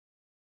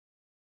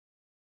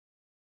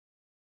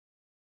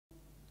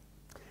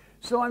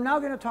So I'm now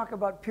going to talk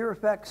about peer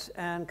effects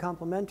and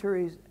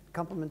complementarities,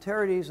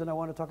 and I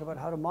want to talk about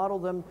how to model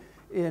them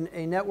in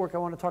a network. I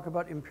want to talk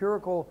about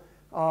empirical,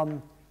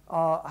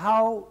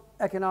 how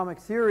economic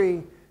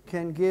theory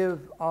can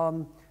give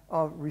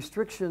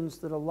restrictions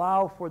that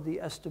allow for the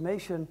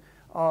estimation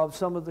of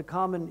some of the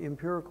common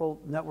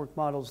empirical network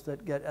models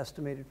that get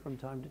estimated from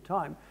time to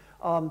time.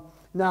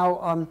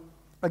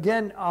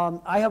 Again,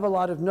 I have a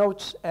lot of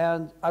notes,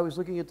 and I was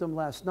looking at them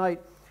last night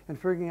and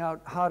figuring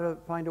out how to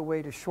find a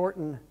way to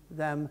shorten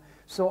them.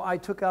 So I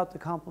took out the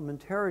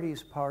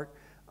complementarities part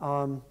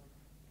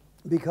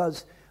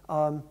because,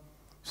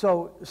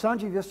 so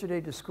Sanjeev yesterday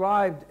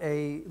described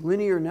a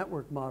linear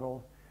network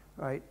model,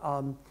 right,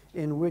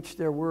 in which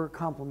there were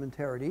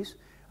complementarities.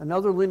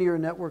 Another linear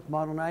network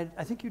model, and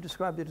I think you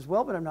described it as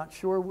well, but I'm not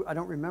sure, I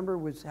don't remember,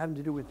 was having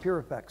to do with peer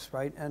effects,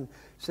 right? And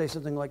say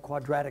something like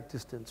quadratic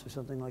distance or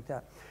something like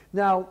that.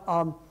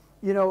 Now,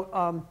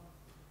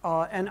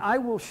 and I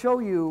will show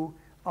you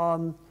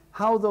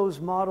how those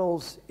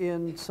models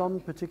in some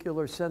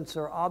particular sense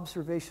are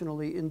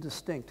observationally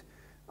indistinct,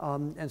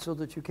 and so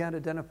that you can't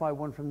identify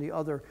one from the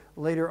other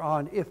later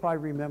on if I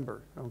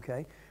remember,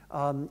 okay?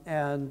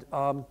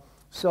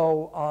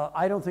 So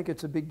I don't think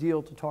it's a big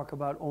deal to talk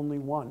about only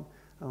one.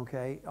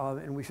 Okay,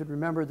 and we should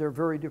remember they're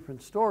very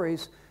different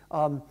stories.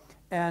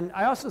 And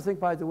I also think,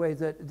 by the way,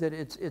 that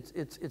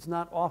it's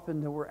not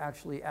often that we're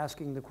actually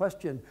asking the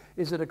question,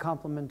 is it a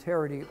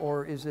complementarity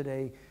or is it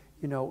a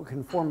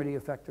conformity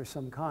effect or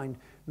some kind?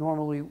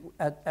 Normally,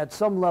 at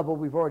some level,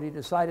 we've already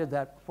decided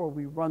that before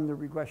we run the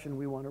regression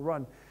we want to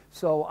run.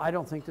 So I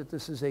don't think that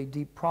this is a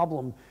deep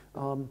problem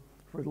for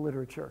the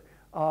literature.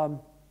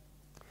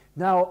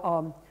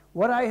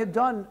 What I had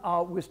done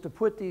was to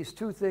put these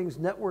two things,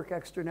 network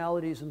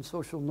externalities and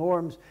social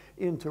norms,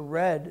 into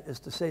red, as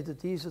to say that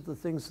these are the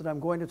things that I'm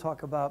going to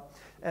talk about,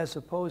 as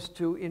opposed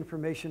to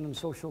information and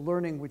social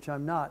learning, which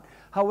I'm not.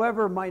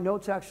 However, my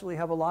notes actually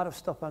have a lot of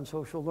stuff on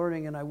social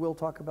learning, and I will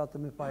talk about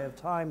them if I have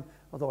time,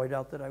 although I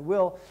doubt that I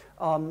will.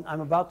 I'm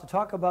about to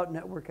talk about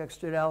network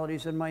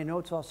externalities, and my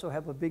notes also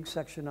have a big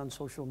section on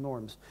social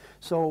norms.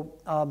 So,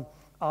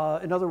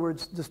 in other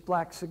words, this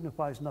black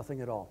signifies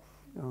nothing at all,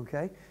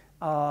 okay?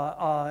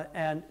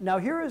 And now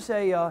here is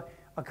a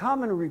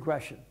common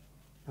regression,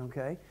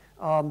 okay,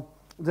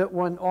 that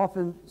one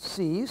often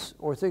sees,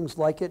 or things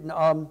like it.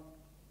 Let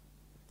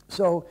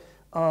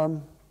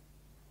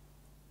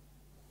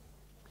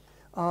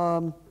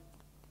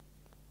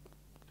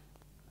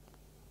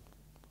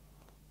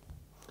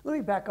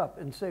me back up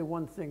and say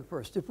one thing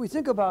first. If we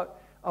think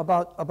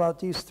about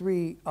these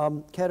three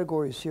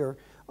categories here,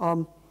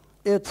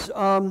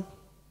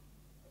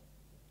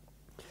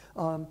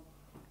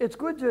 it's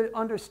good to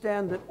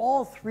understand that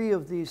all three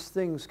of these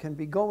things can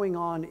be going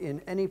on in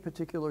any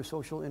particular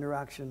social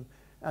interaction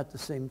at the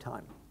same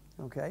time,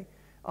 okay?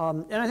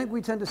 And I think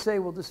we tend to say,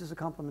 well, this is a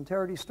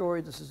complementarity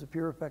story, this is a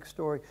peer effect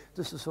story,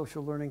 this is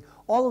social learning,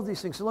 all of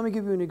these things. So let me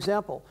give you an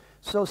example.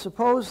 So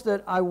suppose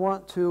that I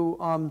want to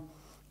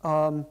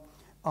learn,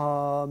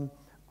 so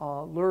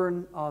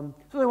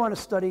I want to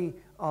study,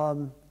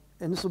 and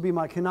this will be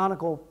my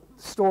canonical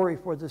story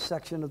for this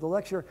section of the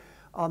lecture,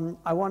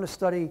 I want to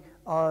study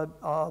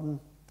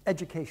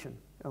education,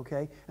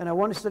 okay? And I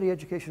want to study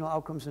educational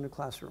outcomes in a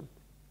classroom.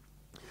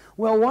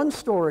 Well, one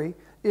story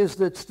is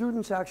that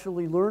students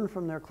actually learn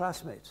from their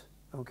classmates,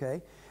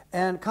 okay?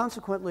 And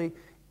consequently,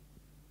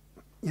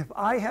 if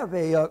I have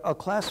a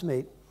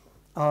classmate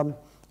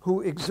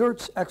who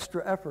exerts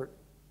extra effort,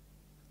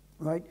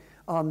 right,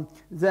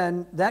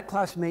 then that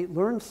classmate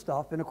learns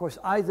stuff, and of course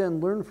I then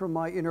learn from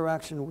my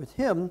interaction with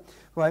him,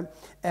 right?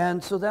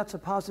 And so that's a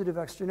positive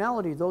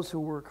externality. Those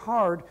who work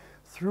hard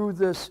through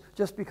this,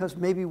 just because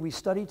maybe we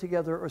study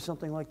together or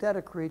something like that,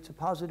 it creates a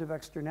positive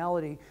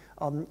externality.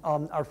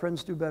 Our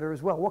friends do better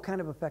as well. What kind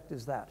of effect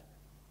is that?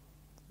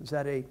 Is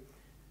that a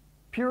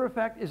peer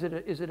effect? Is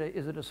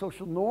it a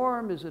social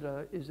norm? Is it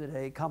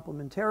a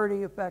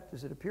complementarity effect?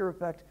 Is it a peer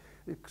effect?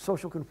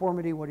 Social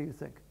conformity? What do you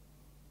think?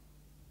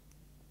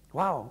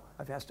 Wow,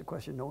 I've asked a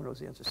question, no one knows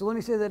the answer. So let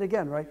me say that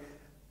again, right?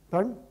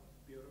 Pardon?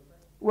 Peer effect.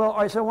 Well,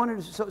 all right, so I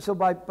wanted to, so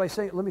by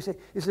saying, let me say,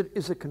 is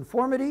it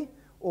conformity,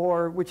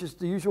 or which is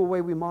the usual way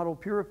we model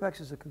peer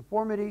effects, is it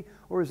conformity,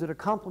 or is it a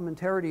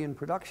complementarity in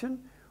production,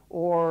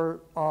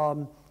 or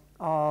a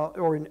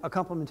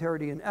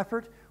complementarity in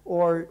effort,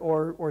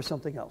 or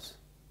something else?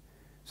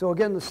 So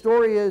again, the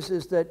story is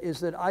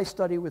that I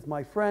study with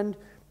my friend.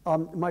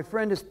 My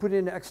friend has put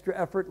in extra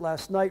effort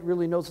last night,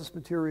 really knows this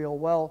material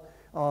well,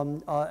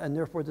 and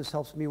therefore this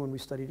helps me when we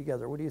study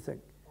together. What do you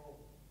think?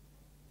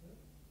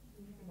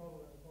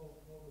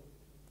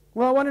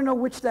 Well, I want to know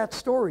which that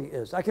story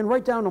is. I can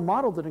write down a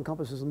model that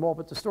encompasses them all,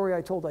 but the story I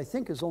told, I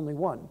think, is only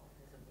one.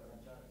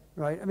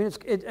 Right? I mean,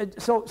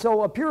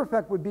 so a peer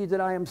effect would be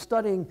that I am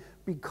studying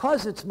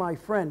because it's my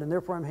friend, and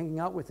therefore I'm hanging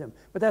out with him.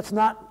 But that's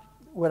not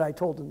what I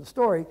told in the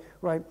story,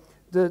 right?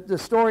 The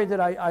story that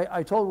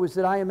I told was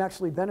that I am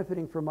actually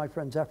benefiting from my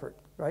friend's effort,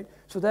 right?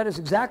 So that is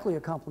exactly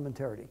a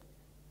complementarity,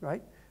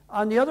 right?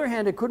 On the other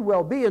hand, it could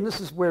well be, and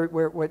this is where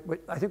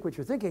I think what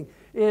you're thinking,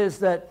 is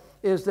that,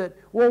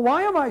 well,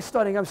 why am I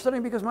studying? I'm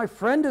studying because my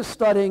friend is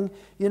studying,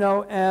 you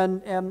know,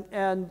 and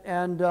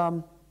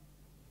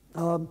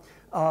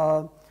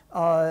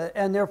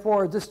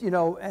therefore this, you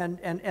know,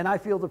 and I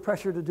feel the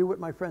pressure to do what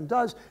my friend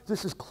does.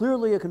 This is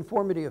clearly a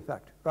conformity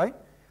effect, right?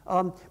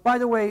 By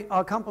the way,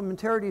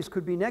 complementarities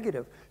could be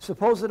negative.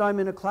 Suppose that I'm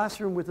in a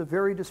classroom with a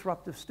very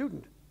disruptive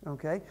student,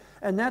 okay?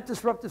 And that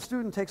disruptive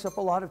student takes up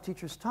a lot of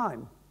teachers'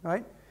 time,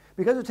 right?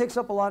 Because it takes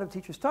up a lot of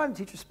teachers' time,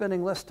 teachers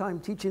spending less time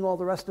teaching all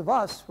the rest of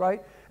us,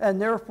 right? And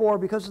therefore,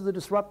 because of the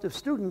disruptive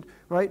student,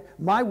 right,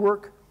 my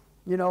work,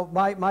 you know,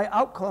 my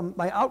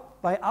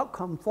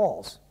outcome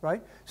falls,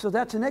 right? So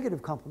that's a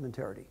negative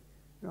complementarity,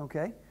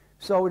 okay?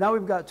 So now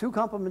we've got two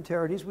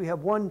complementarities. We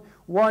have one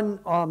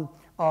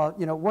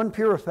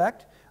peer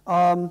effect.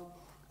 Another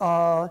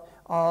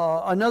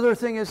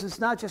thing is it's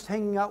not just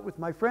hanging out with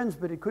my friends,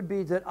 but it could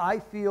be that I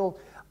feel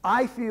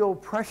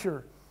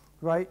pressure,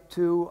 right,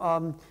 to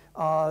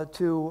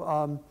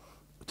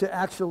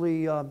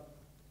actually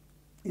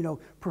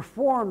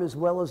perform as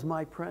well as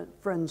my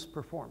friends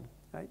perform,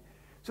 right?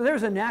 So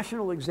there's a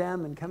national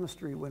exam in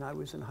chemistry when I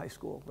was in high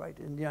school, right,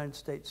 in the United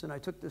States, and I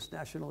took this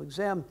national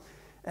exam,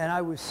 and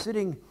I was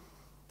sitting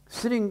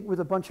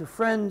with a bunch of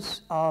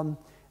friends,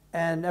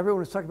 and everyone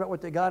was talking about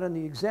what they got on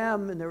the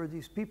exam, and there were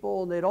these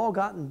people, and they'd all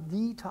gotten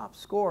the top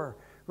score,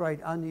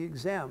 right, on the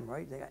exam,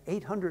 right? They got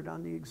 800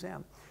 on the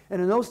exam.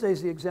 And in those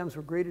days, the exams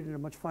were graded in a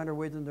much finer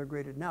way than they're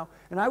graded now.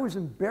 And I was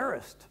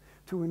embarrassed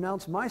to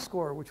announce my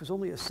score, which was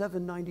only a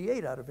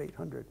 798 out of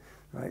 800,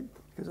 right?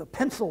 Because a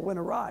pencil went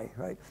awry,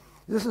 right?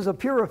 This is a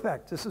peer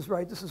effect. This is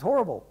right. This is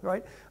horrible,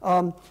 right?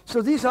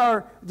 So these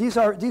are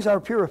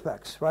peer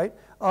effects, right?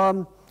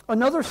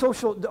 Another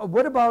social.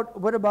 What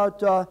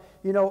about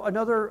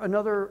another?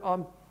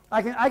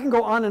 I can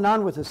go on and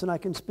on with this, and I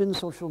can spin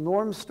social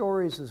norm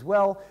stories as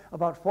well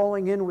about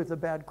falling in with a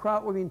bad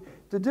crowd. I mean,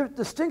 the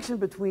distinction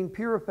between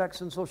peer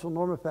effects and social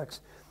norm effects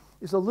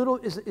is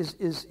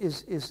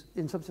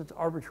in some sense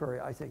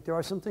arbitrary. I think there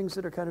are some things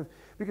that are kind of,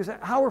 because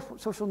how are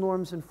social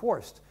norms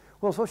enforced?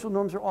 Well, social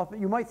norms are often,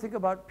 you might think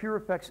about peer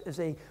effects as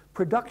a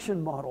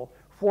production model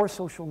for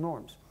social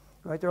norms,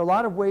 right? There are a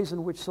lot of ways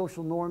in which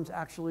social norms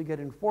actually get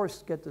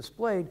enforced, get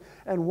displayed,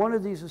 and one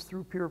of these is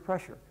through peer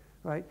pressure,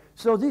 right?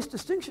 So these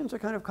distinctions are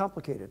kind of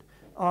complicated.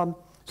 So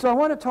I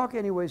want to talk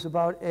anyways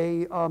about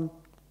a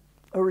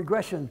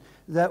regression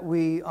that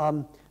we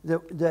often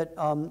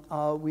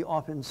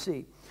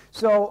see.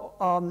 So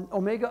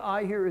omega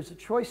I here is a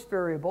choice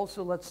variable,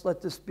 so let's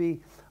let this be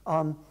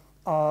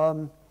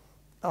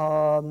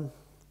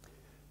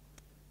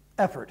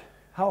effort.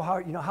 How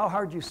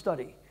hard you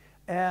study.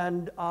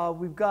 And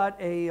we've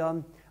got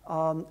a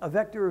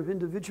vector of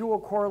individual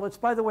correlates.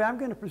 By the way, I'm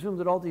going to presume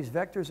that all these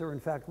vectors are in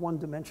fact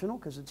one-dimensional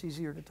because it's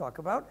easier to talk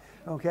about.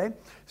 Okay,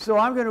 so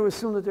I'm going to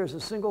assume that there's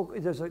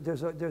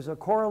a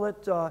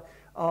correlate,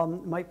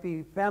 might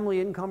be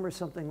family income or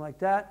something like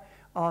that.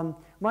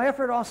 My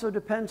effort also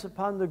depends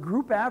upon the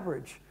group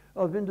average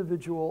of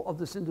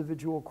this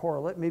individual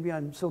correlate. Maybe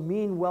so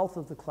mean wealth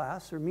of the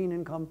class or mean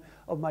income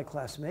of my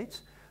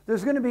classmates.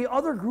 There's going to be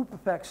other group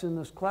effects in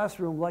this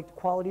classroom, like the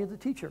quality of the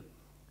teacher.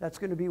 That's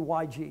going to be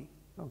YG,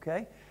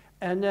 okay?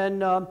 And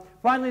then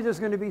finally, there's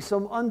going to be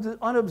some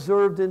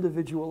unobserved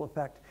individual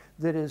effect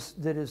that is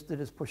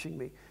pushing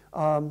me.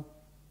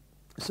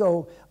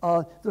 So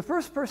the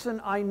first person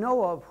I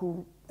know of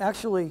who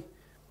actually,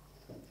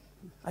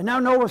 I now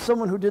know of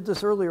someone who did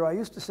this earlier. I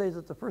used to say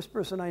that the first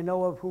person I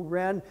know of who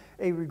ran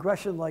a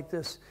regression like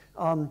this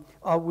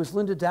was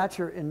Linda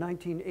Datcher in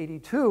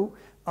 1982.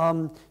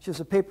 She has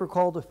a paper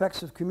called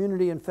Effects of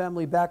Community and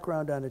Family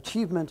Background on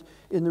Achievement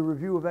in the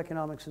Review of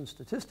Economics and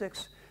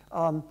Statistics.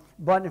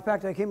 But in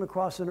fact, I came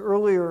across an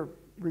earlier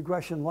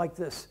regression like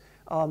this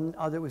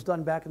that was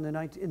done back in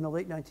the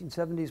late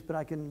 1970s, but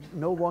I can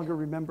no longer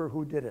remember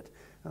who did it.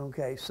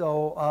 Okay,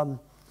 so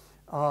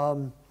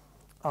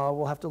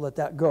we'll have to let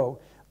that go.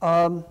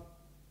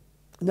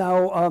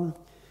 Now,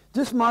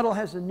 this model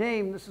has a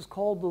name. This is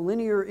called the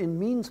linear in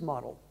means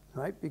model,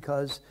 right?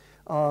 Because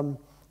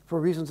for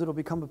reasons that will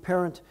become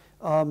apparent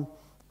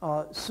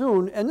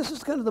soon. And this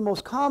is kind of the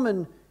most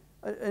common,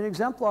 an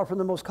exemplar from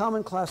the most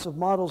common class of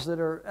models that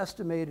are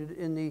estimated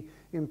in the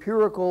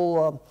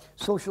empirical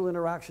social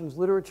interactions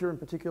literature. In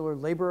particular,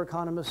 labor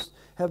economists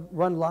have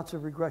run lots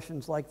of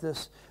regressions like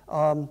this.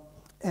 And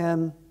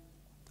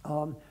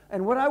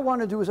what I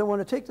want to do is I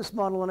want to take this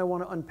model and I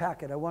want to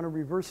unpack it. I want to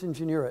reverse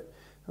engineer it,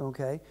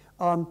 okay?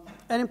 And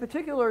in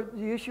particular,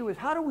 the issue is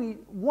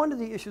one of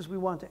the issues we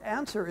want to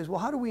answer is, well,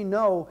 how do we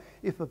know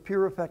if a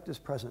peer effect is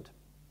present,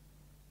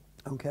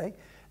 okay?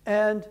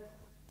 And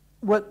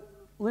what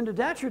Linda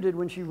Datcher did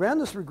when she ran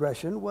this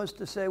regression was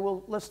to say,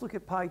 well, let's look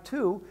at pi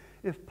 2.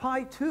 If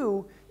pi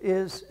 2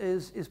 is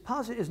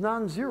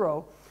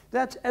non-zero,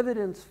 that's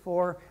evidence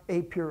for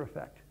a peer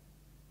effect,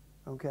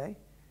 okay?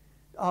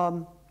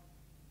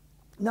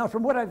 Now,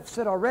 from what I've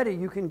said already,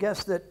 you can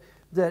guess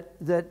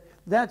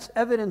that's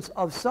evidence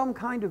of some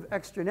kind of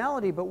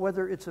externality, but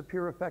whether it's a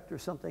peer effect or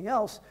something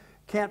else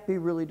can't be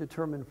really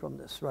determined from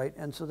this, right?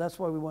 And so that's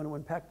why we want to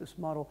unpack this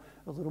model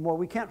a little more.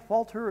 We can't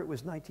fault her. It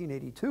was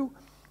 1982.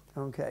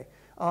 Okay.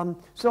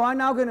 So I'm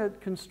now going to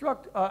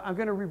construct, I'm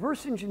going to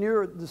reverse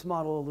engineer this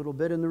model a little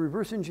bit. And the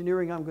reverse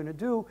engineering I'm going to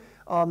do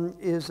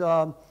is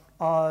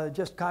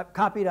just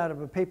copied out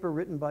of a paper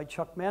written by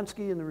Chuck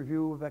Mansky in the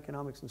Review of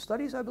Economics and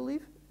Studies, I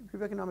believe. Review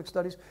of Economic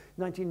Studies,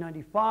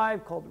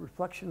 1995, called The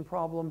Reflection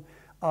Problem.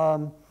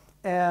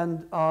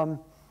 And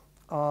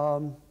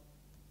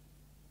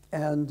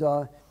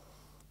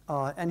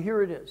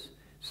here it is.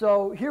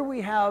 So here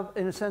we have,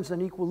 in a sense,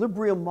 an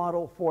equilibrium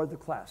model for the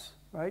class,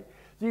 right?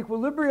 The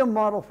equilibrium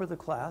model for the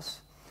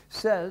class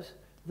says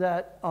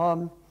that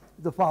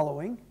the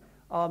following.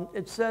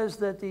 It says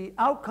that the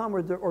outcome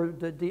or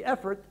the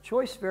effort, the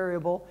choice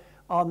variable,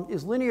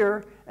 is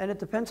linear, and it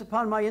depends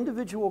upon my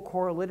individual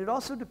correlate. It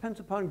also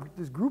depends upon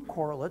these group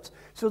correlates.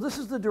 So this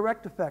is the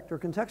direct effect or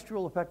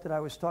contextual effect that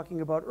I was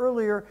talking about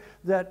earlier,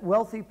 that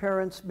wealthy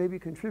parents maybe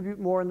contribute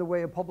more in the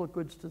way of public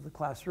goods to the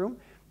classroom.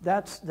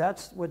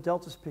 That's what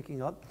delta's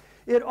picking up.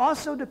 It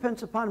also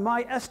depends upon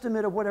my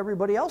estimate of what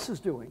everybody else is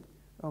doing.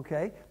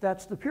 Okay,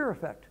 that's the peer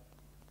effect.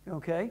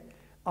 Okay,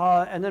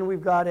 and then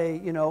we've got a,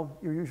 your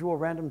usual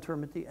random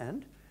term at the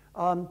end.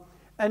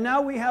 And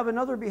now we have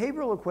another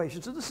behavioral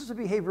equation. So this is a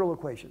behavioral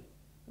equation,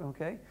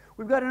 okay?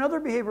 We've got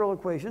another behavioral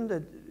equation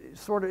that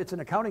sort of, it's an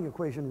accounting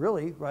equation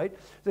really, right?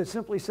 That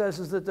simply says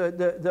is that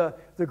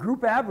the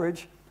group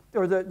average,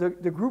 or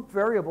the group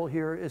variable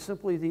here is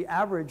simply the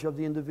average of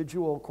the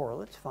individual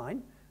correlates,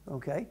 fine,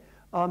 okay?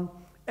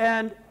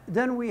 And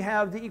then we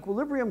have the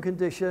equilibrium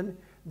condition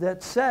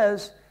that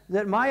says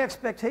that my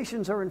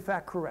expectations are in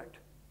fact correct,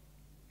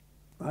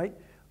 right?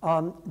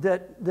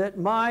 That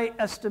my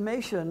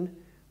estimation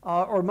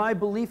or my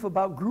belief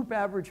about group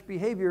average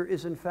behavior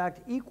is in fact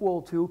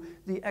equal to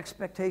the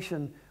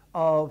expectation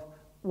of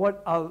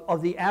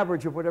the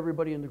average of what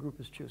everybody in the group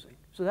is choosing.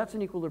 So that's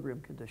an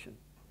equilibrium condition,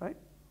 right?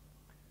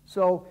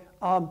 So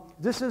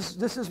this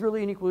is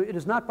really an equilibrium. It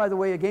is not, by the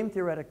way, a game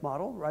theoretic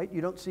model, right?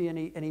 You don't see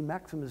any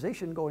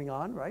maximization going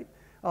on, right?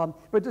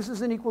 But this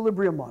is an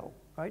equilibrium model,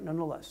 right?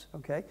 Nonetheless,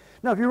 okay?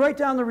 Now, if you write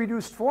down the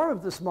reduced form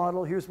of this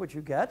model, here's what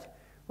you get,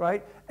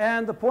 right?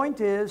 And the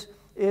point is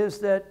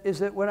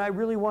that what I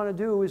really want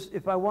to do is,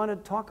 if I want to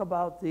talk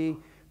about the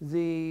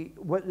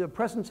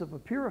presence of a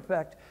peer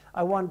effect,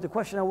 the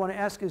question I want to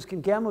ask is,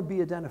 can gamma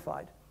be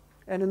identified?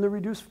 And in the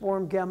reduced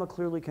form, gamma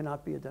clearly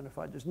cannot be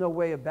identified. There's no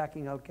way of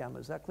backing out gamma.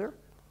 Is that clear?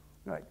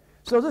 Right.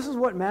 So this is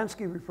what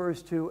Mansky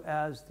refers to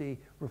as the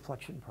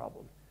reflection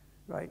problem,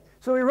 right?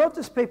 So he wrote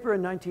this paper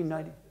in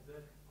 1990.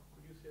 Could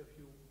you say a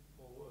few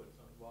more words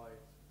on why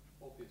it's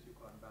obvious you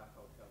can't back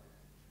out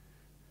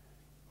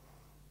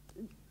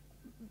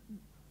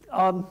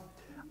gamma?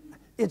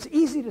 It's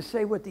easy to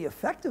say what the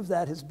effect of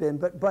that has been,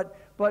 but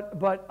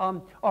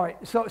all right.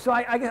 So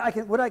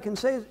what I can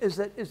say is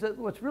that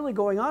what's really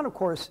going on, of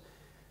course,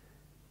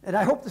 and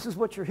I hope this is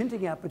what you're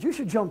hinting at, but you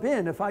should jump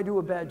in if I do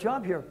a bad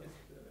job here,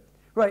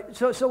 right?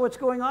 So what's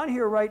going on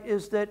here, right,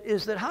 is that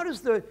how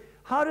does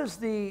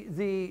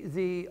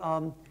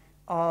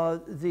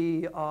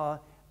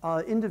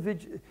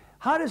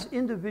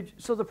individual.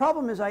 So the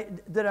problem is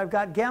that I've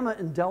got gamma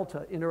and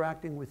delta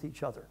interacting with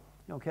each other.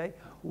 Okay,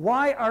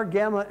 why are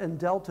gamma and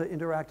delta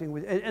interacting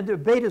with, and the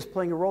beta is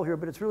playing a role here,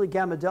 but it's really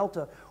gamma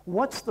delta.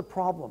 What's the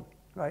problem,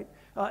 right?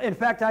 In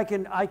fact, I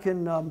can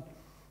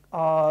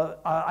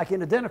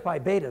identify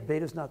beta.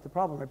 Beta is not the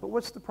problem, right? But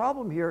what's the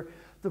problem here?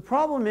 The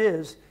problem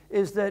is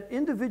that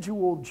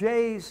individual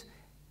J's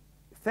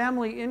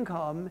family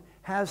income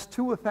has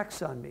two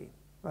effects on me,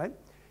 right?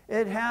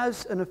 It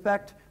has an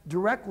effect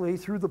directly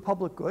through the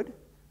public good,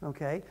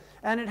 okay,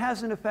 and it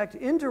has an effect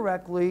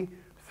indirectly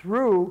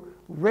through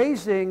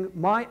raising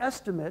my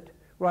estimate,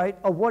 right,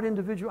 of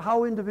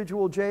how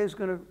individual J is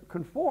going to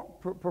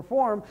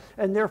perform,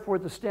 and therefore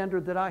the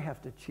standard that I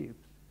have to achieve,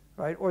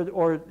 right?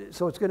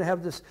 So it's going to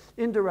have this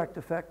indirect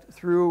effect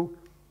through,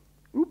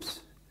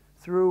 is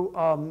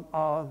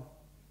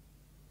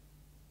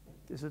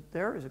it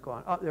there? Is it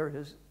gone? Oh, there it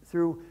is.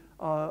 Through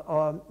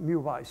mu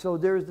y. So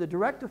there's the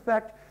direct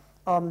effect,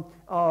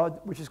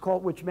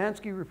 which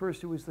Mansky refers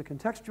to as the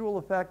contextual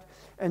effect,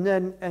 and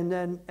then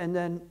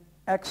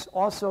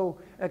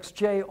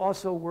xj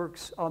also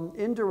works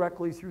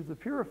indirectly through the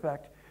peer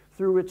effect,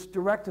 through its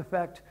direct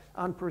effect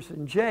on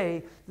person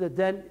j, that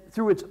then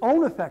through its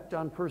own effect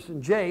on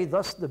person j,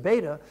 thus the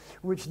beta,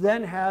 which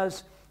then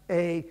has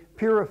a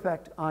peer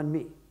effect on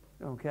me.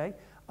 Okay,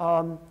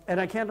 and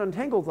I can't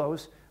untangle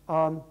those,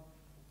 and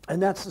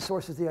that's the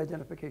source of the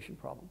identification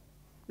problem.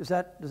 Does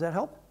that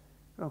help?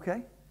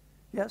 Okay,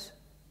 yes.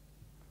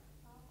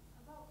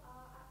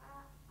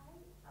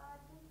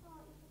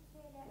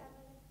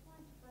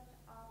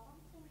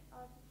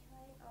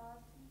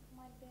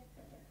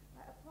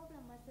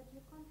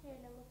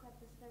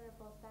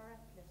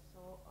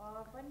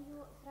 When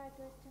you try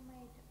to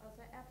estimate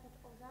the effort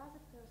of the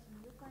other person,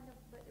 you kind of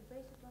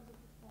base it on the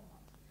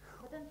performance.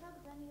 But in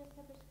fact, then you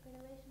establish a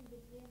correlation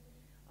between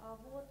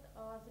what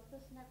the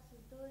person X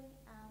is doing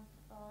and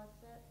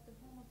the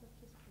performance of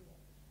his peer.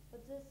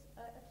 But this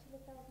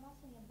actually tells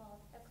nothing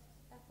about X's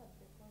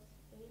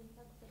maybe in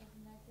fact there is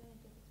an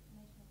alternative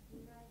explanation of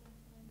rewriting,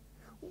 for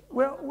instance,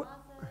 Well, or some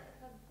other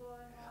effect going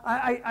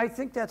on? I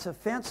think that's a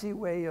fancy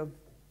way of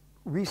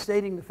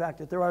restating the fact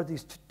that there are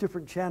these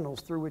different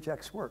channels through which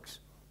X works,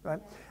 right?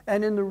 Yeah.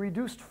 And in the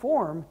reduced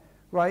form,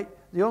 right,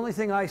 the only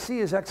thing I see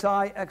is Xi,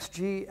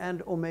 Xg,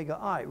 and omega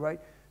I,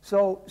 right?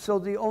 So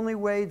the only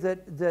way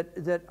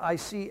that I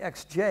see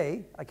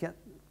Xj, I can't,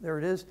 there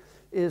it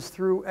is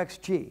through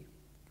Xg,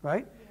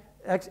 right?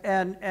 Yeah.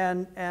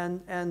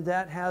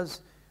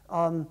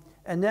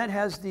 And that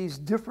has these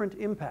different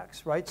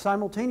impacts, right?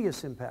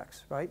 Simultaneous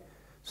impacts, right?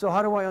 So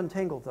how do I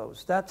untangle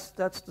those? That's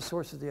the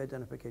source of the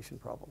identification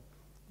problem.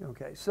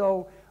 Okay,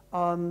 so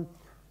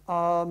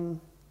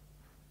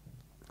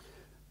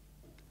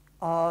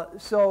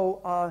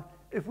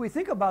if we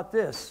think about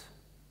this,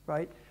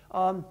 right?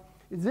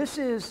 This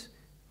is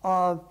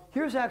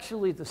here's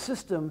actually the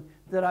system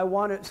that I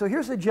want to. So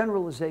here's a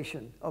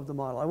generalization of the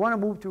model. I want to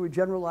move to a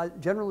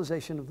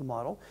generalization of the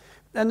model,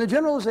 and the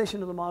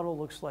generalization of the model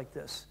looks like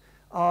this.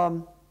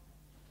 And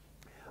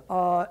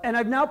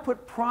I've now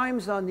put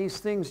primes on these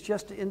things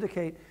just to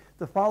indicate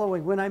the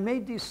following. When I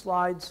made these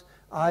slides,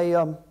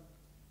 I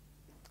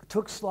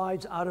took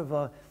slides out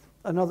of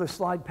another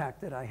slide pack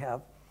that I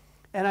have,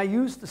 and I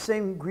used the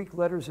same Greek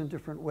letters in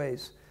different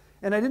ways.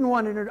 And I didn't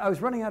want to, I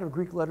was running out of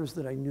Greek letters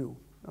that I knew,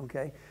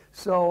 okay?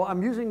 So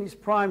I'm using these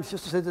primes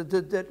just to say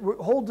that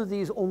hold to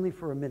these only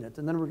for a minute,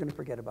 and then we're going to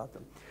forget about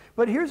them.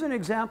 But here's an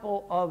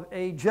example of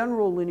a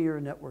general linear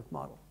network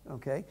model,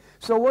 okay?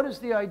 So what is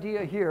the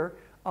idea here?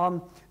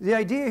 The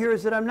idea here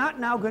is that I'm not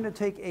now going to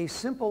take a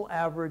simple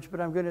average,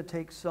 but I'm going to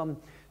take some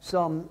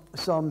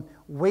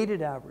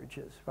weighted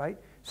averages, right?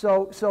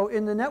 So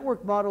in the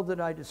network model that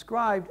I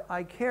described,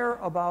 I care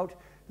about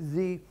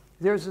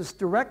there's this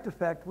direct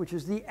effect, which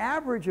is the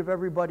average of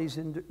everybody's,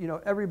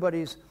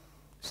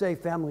 say,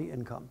 family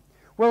income.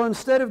 Well,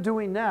 instead of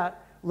doing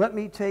that, let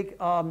me take,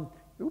 let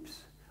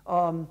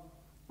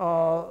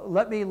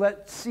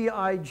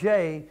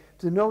Cij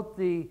denote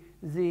the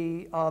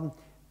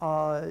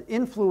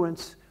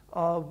influence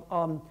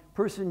of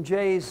person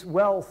J's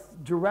wealth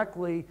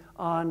directly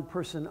on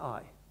person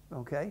I,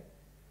 okay?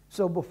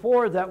 So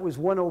before that was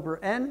 1 over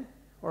n,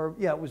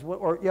 it was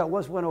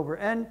 1 over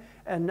n,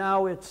 and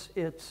now it's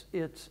the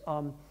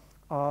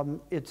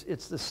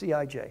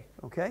Cij,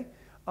 okay?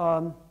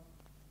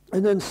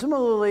 And then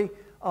similarly,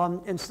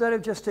 instead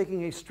of just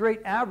taking a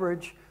straight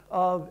average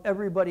of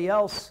everybody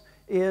else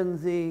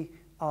in the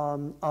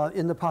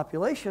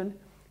population,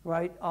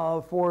 right,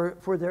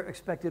 for their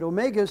expected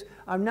omegas,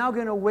 I'm now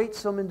going to weight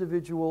some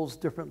individuals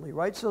differently,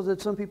 right? So that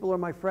some people are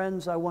my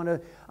friends,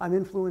 I'm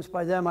influenced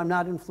by them, I'm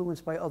not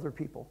influenced by other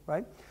people,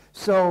 right?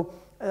 So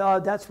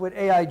that's what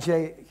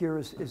Aij here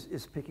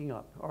is picking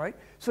up, all right?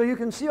 So you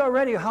can see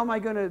already how am I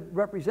going to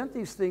represent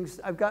these things.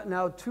 I've got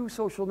now 2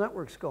 social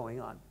networks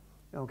going on,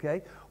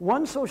 okay?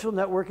 One social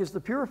network is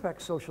the pure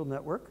effect social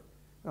network,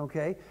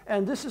 okay?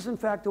 And this is in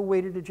fact a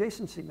weighted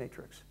adjacency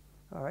matrix,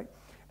 all right?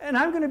 And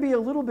I'm going to be a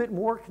little bit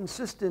more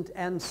consistent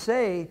and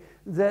say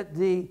that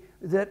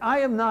I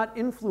am not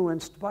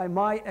influenced by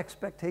my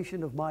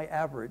expectation of my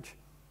average,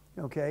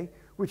 okay?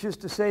 Which is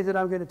to say that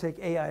I'm going to take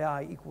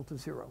AII equal to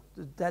 0.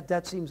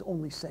 That seems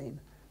only sane,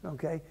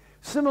 okay?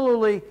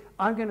 Similarly,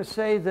 I'm going to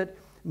say that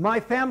my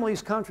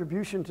family's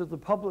contribution to the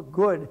public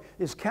good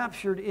is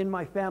captured in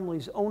my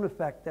family's own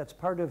effect. That's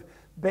part of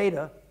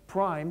beta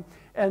prime,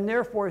 and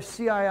therefore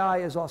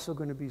CII is also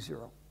going to be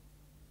 0,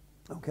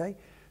 okay?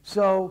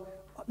 So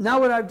now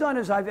what I've done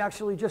is I've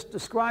actually just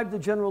described the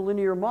general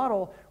linear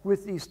model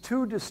with these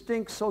 2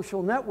 distinct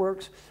social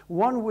networks,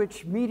 one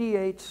which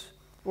mediates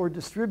or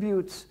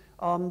distributes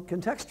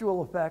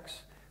contextual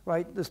effects,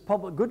 right, this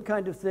public good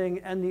kind of thing,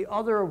 and the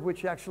other of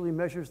which actually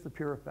measures the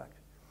pure effect.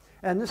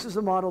 And this is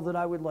a model that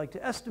I would like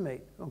to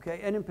estimate, okay?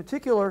 And in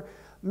particular,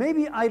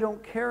 maybe I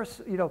don't care,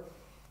 so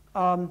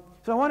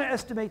I want to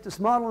estimate this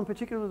model. In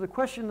particular, the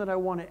question that I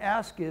want to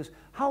ask is,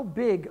 how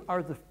big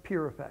are the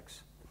pure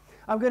effects?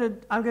 I'm going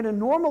to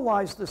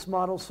normalize this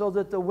model so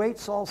that the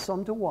weights all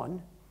sum to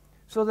 1,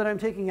 so that I'm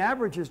taking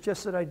averages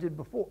just as I did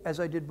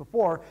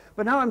before,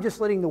 but now I'm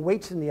just letting the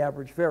weights in the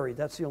average vary.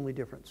 That's the only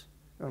difference,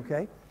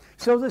 okay?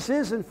 So this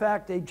is, in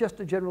fact, just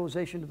a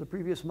generalization of the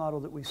previous model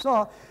that we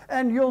saw,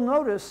 and you'll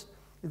notice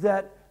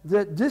that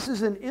this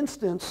is an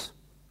instance.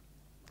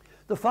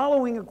 The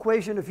following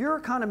equation, if your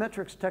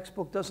econometrics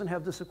textbook doesn't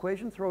have this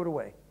equation, throw it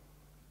away,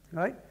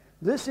 right?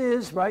 This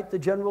is, right, the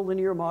general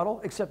linear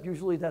model, except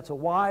usually that's a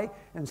y,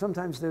 and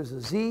sometimes there's a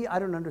z. I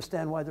don't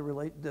understand why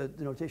the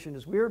notation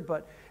is weird,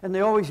 and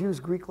they always use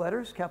Greek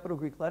letters, capital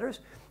Greek letters.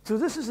 So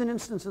this is an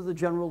instance of the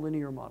general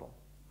linear model,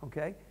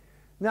 okay?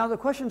 Now the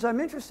questions I'm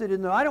interested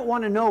in, though, I don't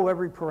want to know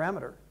every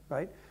parameter,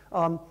 right?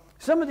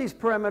 Some of these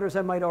parameters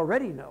I might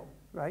already know,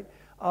 right?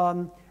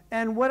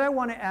 And what I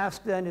want to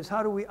ask then is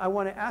I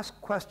want to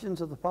ask questions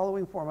of the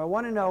following form. I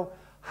want to know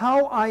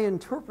how I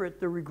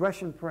interpret the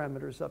regression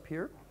parameters up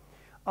here.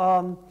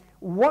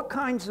 What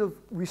kinds of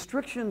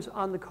restrictions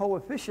on the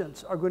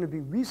coefficients are going to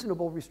be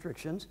reasonable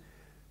restrictions,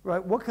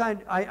 right? What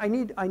kind, I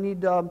need,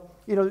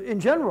 in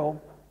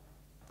general,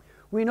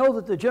 we know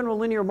that the general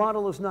linear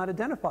model is not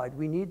identified.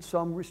 We need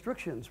some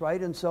restrictions,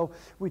 right? And so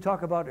we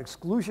talk about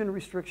exclusion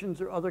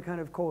restrictions or other kind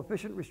of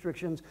coefficient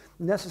restrictions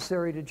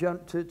necessary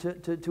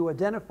to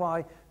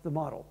identify the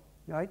model,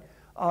 right?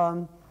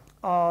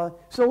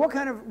 So what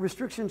kind of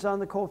restrictions on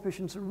the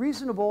coefficients are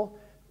reasonable,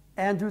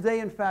 and do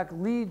they in fact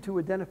lead to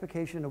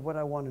identification of what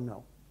I want to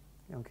know,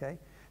 okay?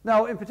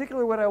 Now, in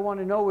particular, what I want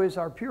to know is,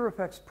 are pure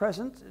effects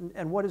present,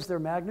 and what is their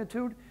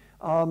magnitude?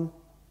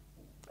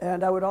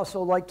 And I would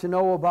also like to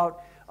know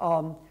about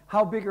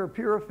how big are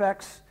pure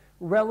effects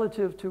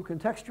relative to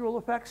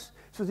contextual effects.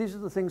 So these are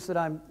the things that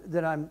I'm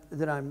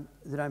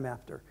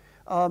after.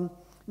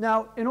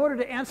 Now, in order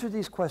to answer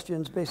these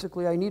questions,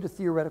 basically, I need a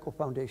theoretical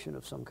foundation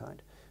of some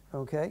kind.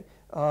 Okay,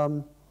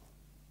 so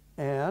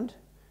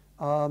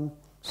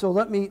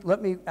let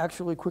me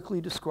actually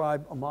quickly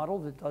describe a model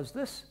that does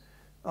this.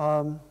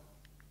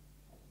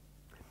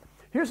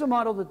 Here's a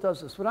model that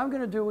does this. What I'm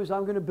going to do is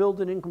I'm going to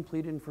build an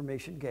incomplete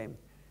information game.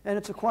 And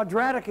it's a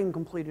quadratic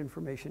incomplete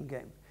information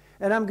game.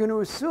 And I'm going to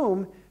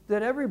assume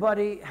that every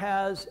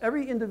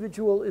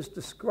individual is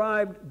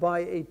described by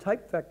a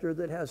type vector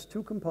that has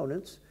two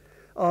components.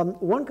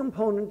 One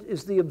component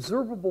is the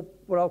observable,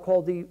 what I'll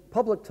call the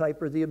public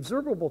type or the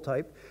observable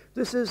type.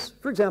 This is,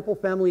 for example,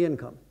 family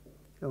income.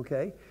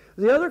 Okay?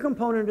 The other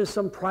component is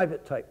some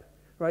private type,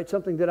 right?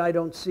 Something that I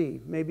don't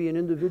see, maybe an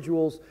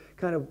individual's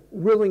kind of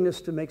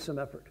willingness to make some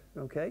effort.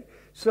 Okay?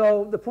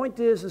 So the point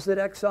is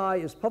that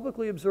xi is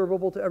publicly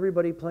observable to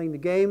everybody playing the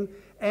game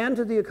and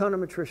to the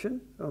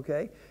econometrician.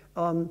 Okay?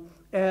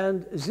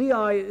 And zi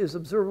is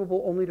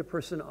observable only to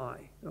person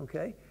I.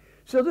 Okay?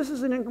 So this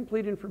is an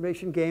incomplete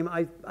information game.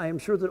 I am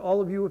sure that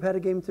all of you have had a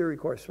game theory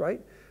course,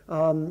 right?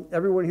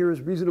 Everyone here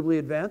is reasonably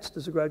advanced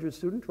as a graduate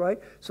student, right?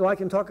 So I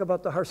can talk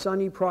about the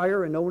Harsanyi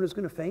prior and no one is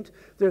going to faint.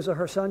 There's a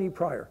Harsanyi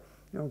prior,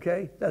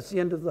 okay? That's the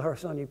end of the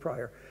Harsanyi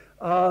prior.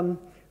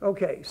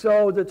 Okay,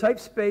 so the type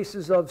space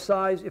is of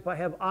size. If I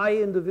have I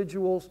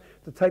individuals,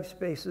 the type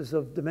space is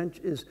of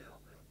dimension,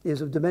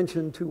 is of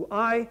dimension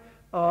 2I.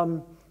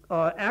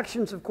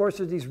 Actions, of course,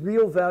 are these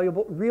real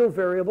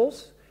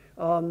variables.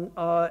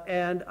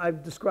 And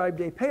I've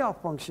described a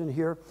payoff function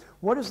here.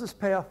 What does this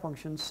payoff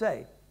function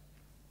say?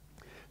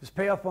 This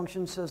payoff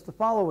function says the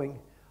following.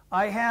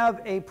 I have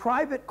a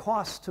private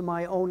cost to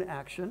my own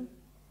action,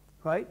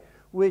 right,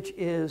 which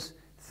is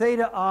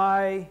theta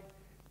I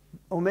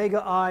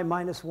omega I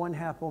minus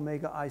 1/2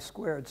 omega I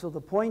squared. So the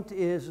point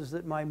is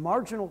that my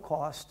marginal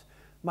cost,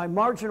 my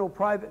marginal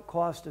private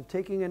cost of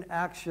taking an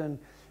action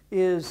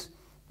is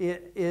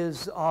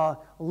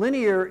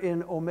linear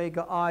in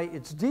omega I.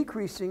 It's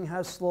decreasing,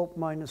 has slope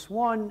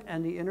 -1,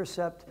 and the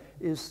intercept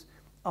is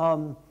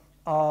the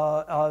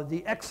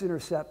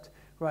x-intercept,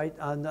 right?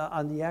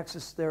 On the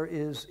axis there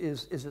is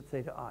at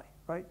theta I,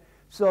 right?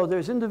 So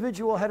there's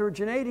individual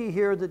heterogeneity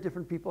here that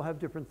different people have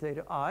different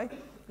theta I,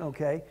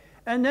 okay?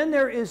 And then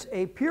there is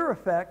a pure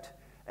effect,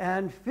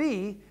 and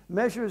phi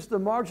measures the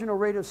marginal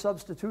rate of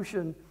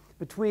substitution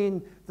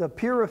between the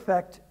pure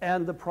effect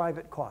and the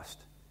private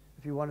cost.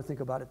 If you want to think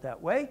about it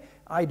that way,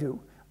 I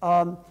do.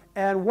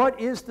 And what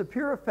is the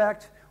pure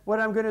effect? What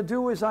I'm going to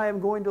do is I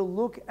am going to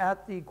look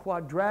at the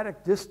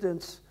quadratic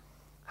distance,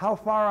 how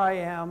far I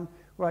am,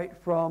 right,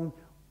 from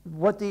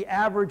what the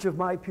average of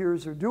my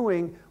peers are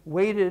doing,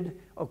 weighted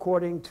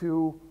according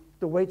to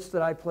the weights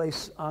that I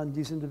place on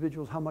these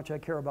individuals, how much I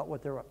care about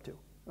what they're up to.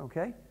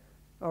 Okay?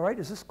 All right,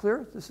 is this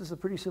clear? This is a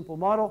pretty simple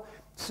model.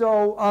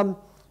 So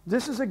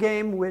this is a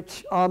game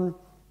which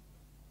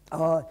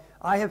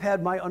I have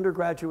had my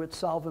undergraduates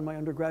solve in my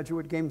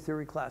undergraduate game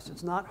theory class.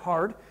 It's not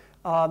hard.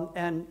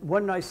 And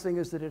one nice thing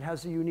is that it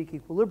has a unique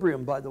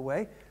equilibrium, by the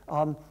way.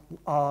 So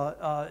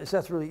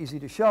that's really easy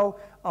to show.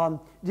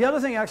 The other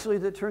thing, actually,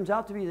 that turns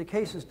out to be the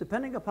case is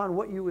depending upon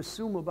what you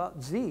assume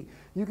about Z,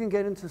 you can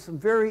get into some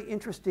very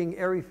interesting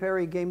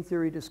airy-fairy game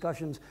theory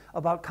discussions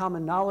about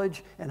common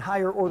knowledge and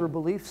higher order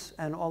beliefs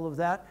and all of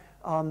that,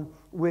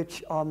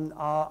 which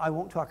I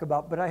won't talk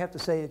about. But I have to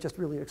say it just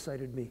really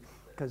excited me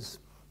because,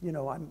 you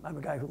know, I'm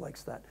a guy who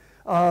likes that.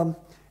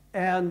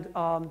 And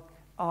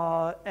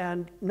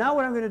now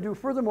what I'm going to do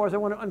furthermore is I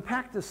want to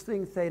unpack this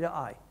thing theta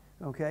I.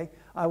 Okay,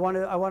 I want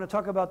to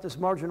talk about this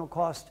marginal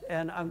cost,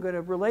 and I'm going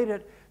to relate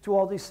it to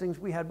all these things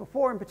we had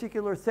before. In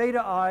particular, theta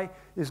I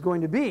is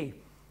going to be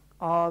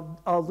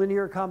a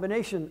linear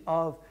combination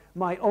of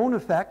my own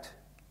effect,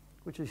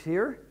 which is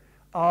here,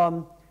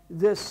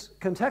 this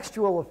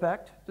contextual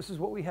effect, this is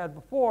what we had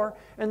before,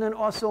 and then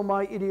also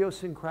my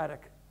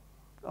idiosyncratic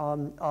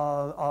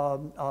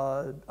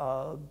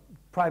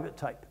private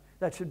type.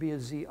 That should be a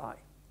Zi.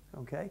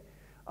 Okay.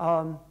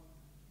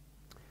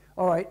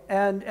 All right,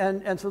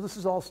 and so this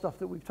is all stuff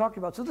that we've talked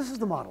about. So this is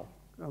the model,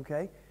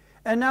 okay?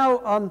 And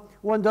now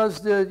one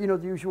does the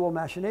usual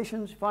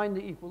machinations, find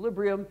the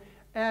equilibrium,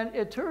 and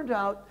it turned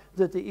out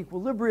that the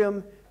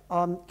equilibrium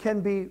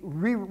can be,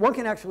 one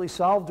can actually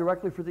solve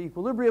directly for the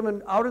equilibrium,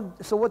 and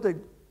so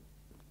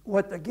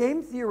what the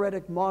game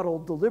theoretic model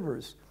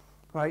delivers,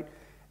 right,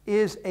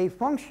 is a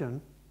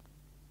function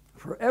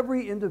for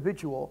every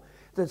individual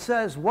that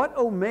says what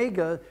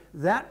omega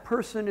that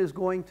person is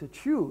going to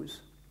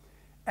choose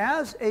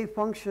as a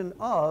function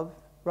of,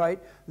 right,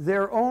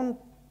 their own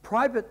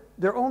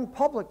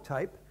public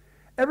type,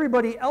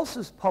 everybody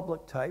else's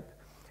public type,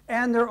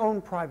 and their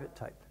own private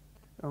type,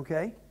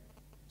 okay?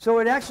 So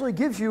it actually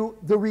gives you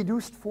the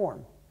reduced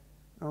form,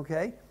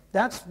 okay?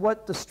 That's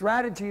what the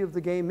strategy of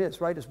the game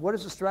is, right? What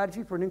is the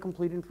strategy for an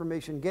incomplete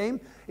information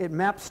game? It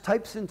maps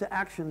types into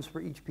actions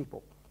for each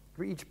people,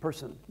 for each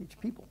person, each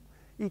people,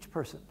 each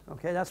person,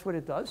 okay? That's what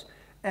it does.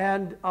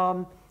 And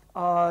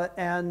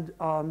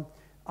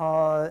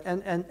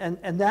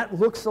that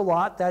looks a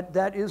lot,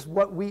 that is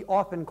what we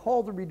often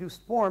call the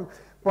reduced form.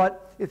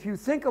 But if you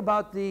think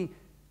about the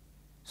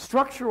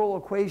structural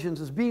equations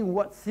as being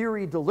what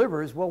theory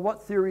delivers, well,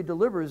 what theory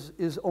delivers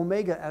is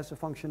omega as a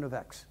function of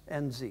x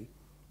and z,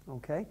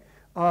 okay?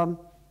 But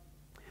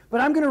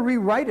I'm going to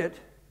rewrite it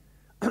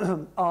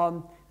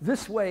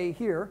this way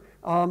here.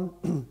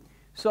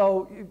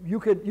 So you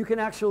can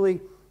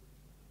actually,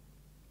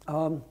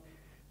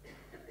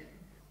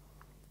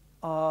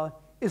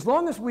 as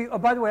long as we,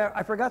 by the way,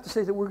 I forgot to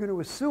say that we're going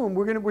to assume,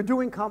 what we're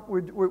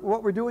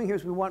doing here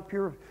is we want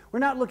pure, we're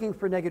not looking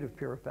for negative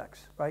pure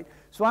effects, right?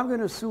 So I'm going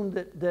to assume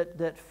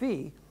that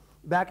phi,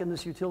 back in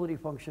this utility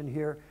function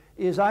here,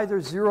 is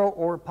either 0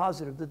 or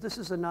positive, that this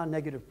is a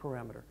non-negative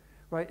parameter,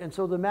 right? And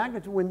so the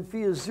magnitude, when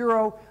phi is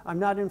 0, I'm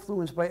not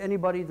influenced by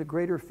anybody. The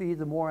greater phi,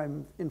 the more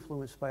I'm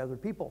influenced by other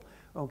people,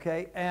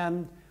 okay?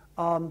 And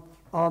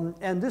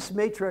this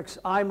matrix,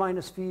 I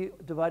minus phi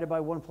divided by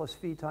 1 plus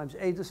phi times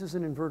a, this is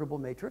an invertible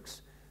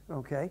matrix,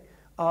 okay?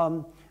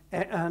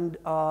 And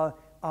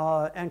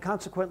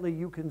consequently,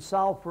 you can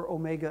solve for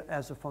omega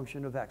as a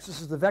function of x. This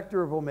is the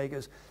vector of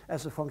omegas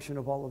as a function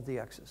of all of the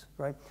x's,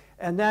 right?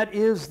 And that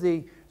is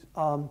the,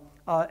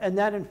 and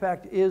that in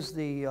fact is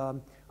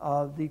the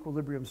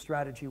equilibrium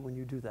strategy when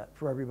you do that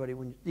for everybody,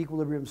 the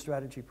equilibrium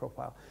strategy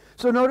profile.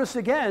 So notice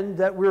again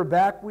that we're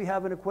back, we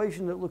have an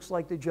equation that looks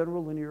like the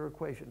general linear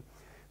equation.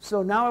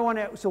 So now I want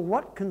to, so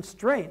what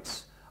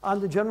constraints on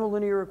the general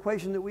linear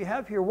equation that we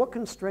have here, what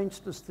constraints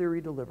does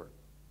theory deliver?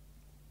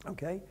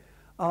 Okay.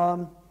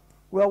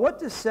 Well, what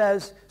this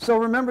says, so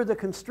remember the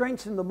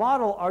constraints in the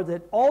model are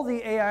that all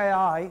the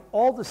AII,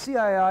 all the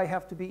CII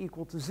have to be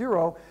equal to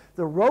 0.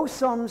 The row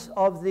sums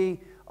of the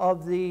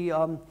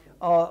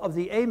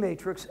A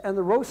matrix and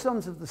the row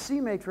sums of the C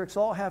matrix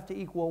all have to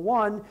equal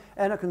 1,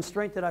 and a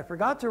constraint that I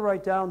forgot to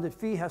write down, that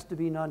phi has to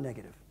be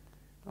non-negative.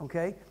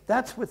 Okay?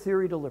 That's what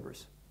theory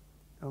delivers.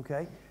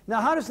 Okay?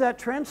 Now, how does that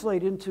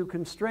translate into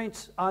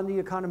constraints on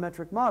the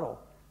econometric model?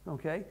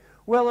 Okay?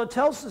 Well, it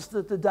tells us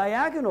that the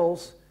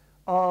diagonals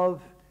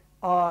of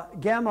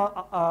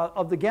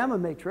the gamma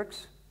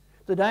matrix,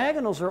 the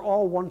diagonals are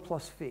all 1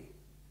 plus phi.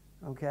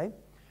 Okay?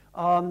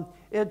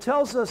 It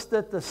tells us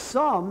that the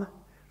sum,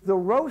 the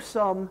row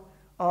sum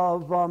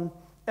of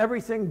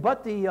everything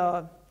but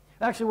the,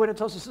 actually what it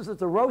tells us is that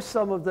the row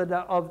sum of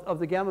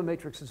the gamma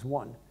matrix is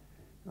 1.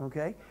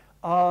 Okay?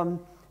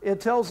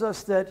 It tells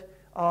us that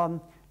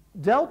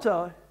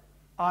delta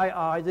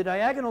II, the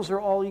diagonals are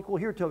all equal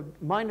here to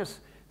minus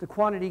the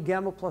quantity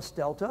gamma plus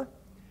delta.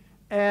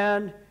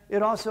 And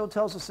it also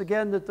tells us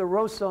again that the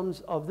row sums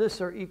of this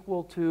are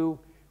equal to,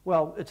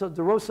 well, it's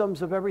the row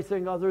sums of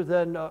everything other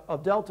than,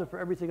 of delta for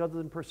everything other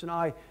than person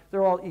I,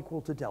 they're all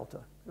equal to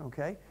delta,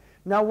 okay?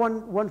 Now,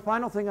 one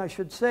final thing I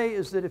should say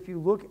is that if you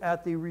look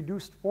at the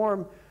reduced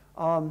form,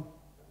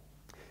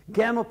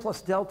 gamma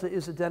plus delta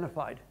is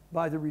identified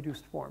by the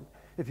reduced form.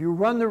 If you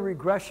run the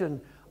regression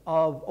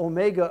of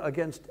omega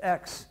against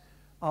x,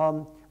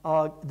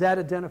 that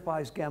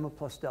identifies gamma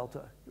plus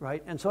delta,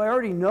 right? And so I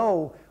already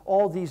know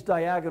all these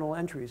diagonal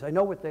entries. I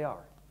know what they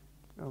are,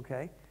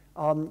 okay,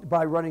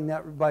 by running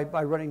that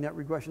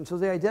regression. So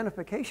the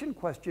identification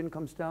question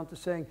comes down to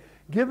saying,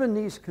 given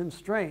these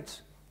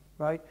constraints,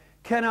 right,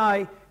 can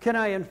I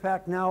in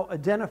fact now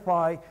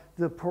identify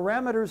the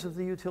parameters of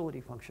the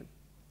utility function,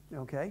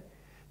 okay?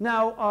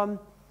 Now, all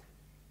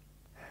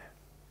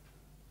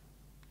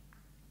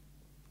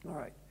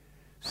right.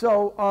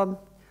 So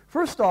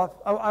first off,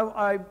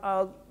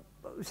 I'll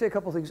say a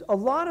couple of things. A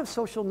lot of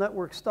social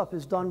network stuff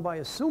is done by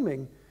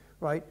assuming,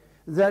 right,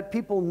 that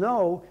people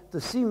know the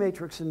C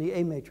matrix and the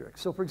A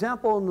matrix. So for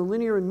example, in the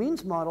linear and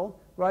means model,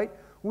 right,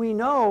 we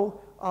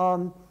know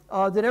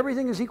that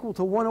everything is equal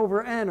to 1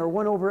 over n or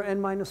 1 over n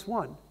minus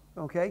 1,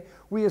 okay?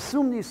 We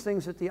assume these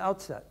things at the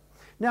outset.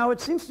 Now, it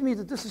seems to me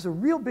that this is a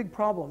real big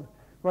problem,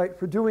 right,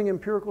 for doing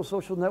empirical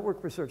social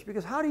network research,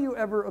 because how do you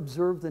ever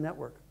observe the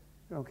network,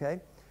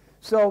 okay?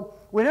 So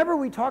whenever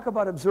we talk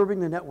about observing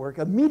the network,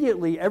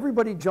 immediately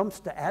everybody jumps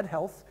to ad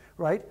health,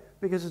 right?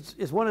 Because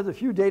it's one of the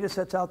few data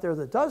sets out there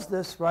that does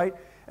this, right?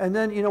 And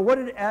then, you know, what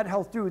did ad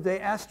health do? They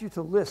asked you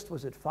to list,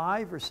 was it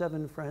 5 or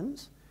 7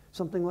 friends?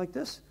 Something like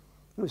this?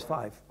 It was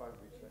 5.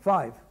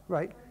 5,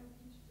 right?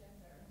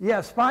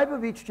 Yes, 5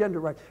 of each gender,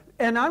 right?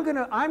 And I'm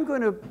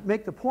gonna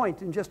make the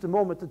point in just a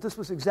moment that this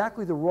was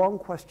exactly the wrong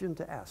question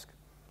to ask.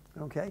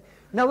 Okay?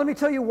 Now let me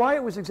tell you why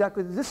it was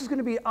exactly, this is going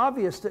to be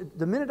obvious,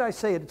 the minute I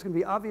say it, it's going to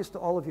be obvious to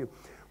all of you.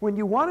 When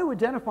you want to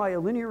identify a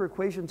linear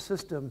equation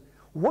system,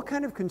 what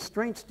kind of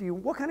constraints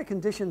what kind of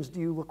conditions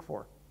do you look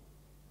for?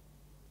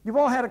 You've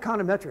all had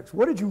econometrics.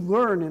 What did you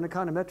learn in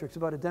econometrics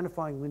about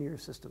identifying linear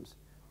systems?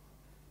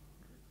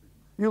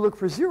 You look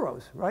for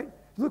zeros, right?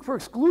 You look for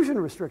exclusion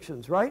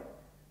restrictions, right?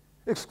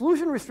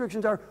 Exclusion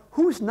restrictions are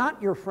who's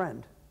not your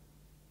friend.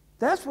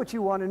 That's what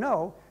you want to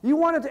know. You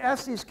wanted to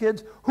ask these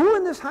kids, who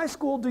in this high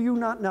school do you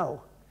not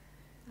know?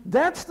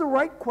 That's the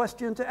right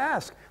question to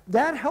ask.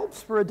 That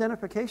helps for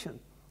identification,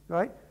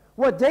 right?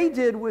 What they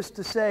did was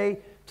to say,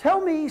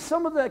 tell me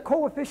some of the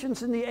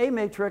coefficients in the A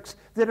matrix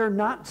that are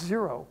not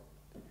zero.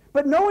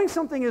 But knowing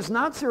something is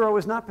not zero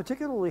is not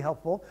particularly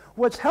helpful.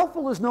 What's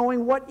helpful is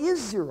knowing what is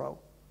zero,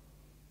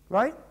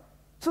 right?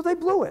 So they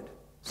blew it.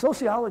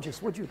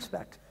 Sociologists, what'd you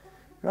expect,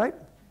 right?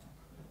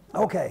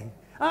 Okay.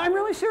 I'm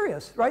really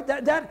serious, right?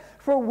 That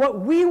for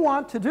what we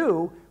want to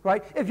do,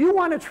 right? If you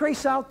want to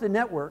trace out the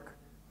network,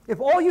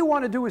 if all you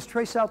want to do is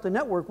trace out the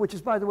network, which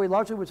is, by the way,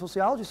 largely what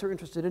sociologists are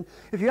interested in,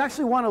 if you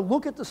actually want to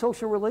look at the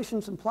social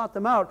relations and plot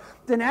them out,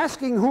 then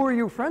asking who are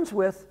you friends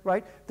with,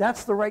 right?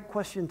 That's the right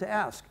question to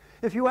ask.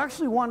 If you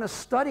actually want to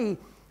study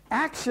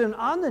action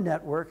on the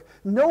network,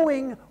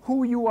 knowing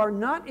who you are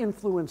not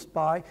influenced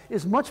by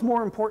is much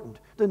more important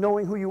than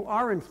knowing who you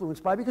are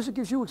influenced by, because it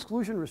gives you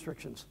exclusion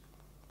restrictions.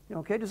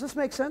 Okay, does this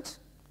make sense?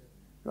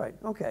 Right,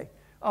 okay.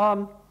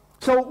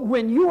 So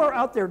when you are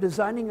out there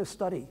designing a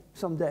study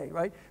someday,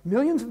 right,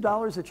 millions of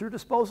dollars at your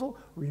disposal,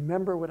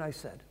 remember what I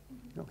said,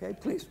 okay,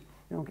 please,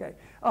 okay.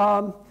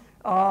 So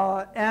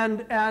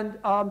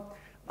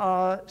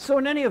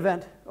in any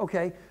event,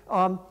 okay,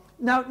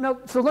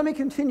 so let me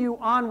continue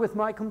on with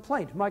my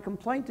complaint. My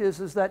complaint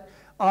is that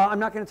I'm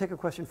not going to take a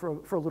question for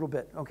a little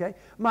bit, okay?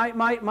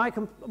 My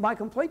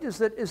complaint is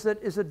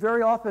that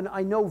very often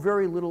I know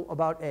very little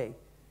about A.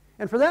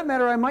 And for that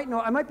matter, I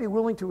might be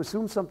willing to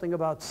assume something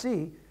about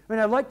C. I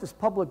mean, I like this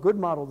public good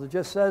model that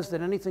just says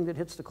that anything that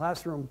hits the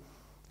classroom,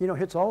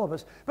 hits all of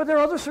us. But there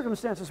are other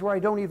circumstances where I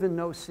don't even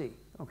know C,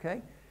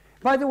 okay?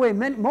 By the way,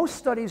 most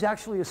studies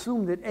actually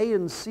assume that A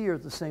and C are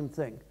the same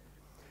thing.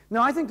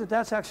 Now, I think that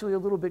that's actually a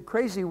little bit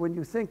crazy when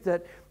you think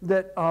that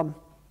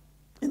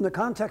in the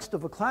context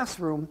of a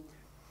classroom,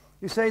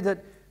 you say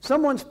that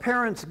someone's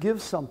parents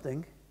give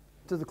something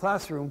to the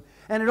classroom,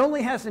 and it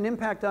only has an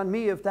impact on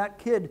me if that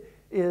kid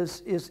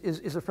is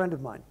a friend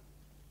of mine.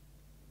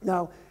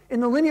 Now, in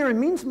the linear and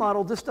means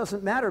model, this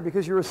doesn't matter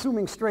because you're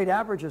assuming straight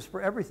averages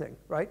for everything,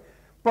 right?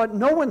 But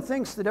no one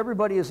thinks that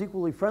everybody is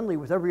equally friendly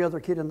with every other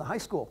kid in the high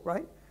school,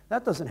 right?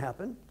 That doesn't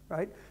happen,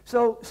 right?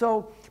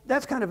 So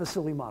that's kind of a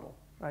silly model,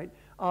 right?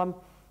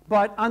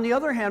 But on the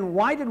other hand,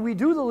 why did we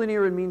do the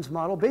linear and means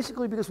model?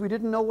 Basically because we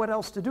didn't know what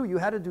else to do. You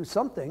had to do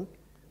something,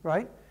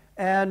 right?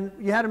 And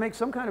you had to make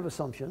some kind of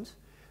assumptions.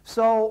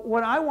 So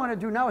what I want to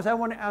do now is I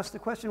want to ask the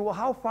question, well,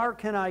 how far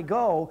can I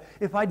go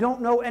if I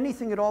don't know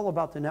anything at all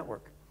about the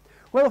network?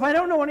 Well, if I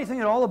don't know anything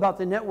at all about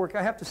the network,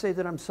 I have to say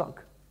that I'm sunk,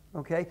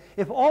 okay?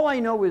 If all I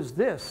know is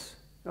this,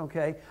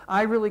 okay,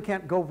 I really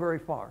can't go very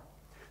far.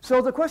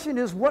 So the question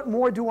is, what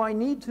more do I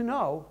need to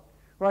know,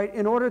 right,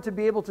 in order to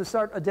be able to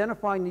start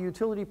identifying the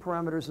utility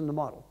parameters in the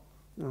model,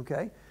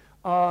 okay?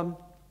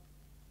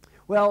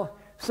 Well,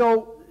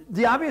 so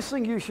the obvious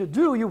thing you should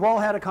do, you've all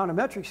had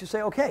econometrics, you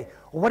say, okay,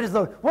 what does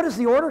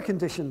the order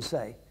condition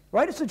say?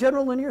 Right, it's a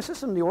general linear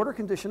system, the order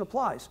condition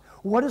applies.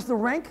 What does the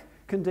rank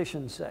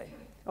condition say?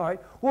 All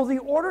right, well, the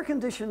order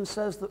condition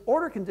says the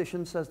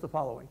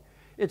following.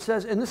 It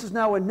says, and this is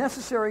now a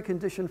necessary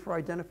condition for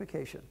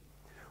identification.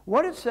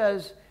 What it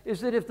says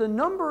is that if the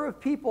number of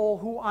people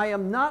who I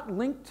am not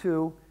linked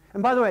to,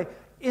 and by the way,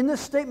 in this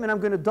statement I'm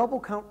going to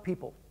double count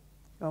people,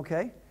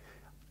 okay?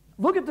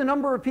 Look at the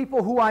number of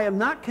people who I am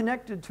not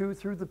connected to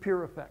through the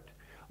peer effect.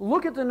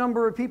 Look at the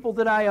number of people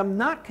that I am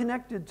not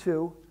connected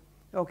to,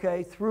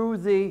 okay, through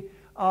the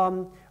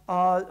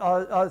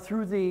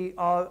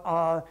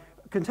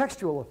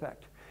contextual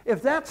effect.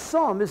 If that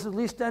sum is at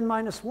least n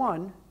minus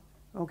 1,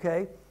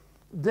 okay,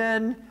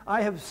 then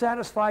I have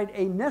satisfied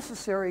a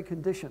necessary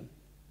condition,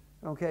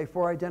 okay,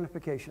 for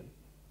identification.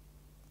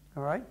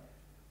 All right?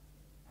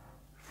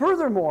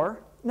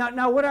 Furthermore,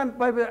 now what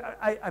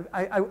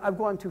I've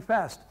gone too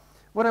fast.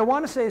 What I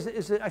want to say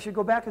is that I should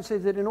go back and say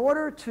that in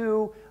order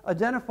to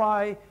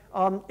identify,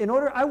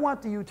 I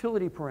want the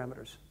utility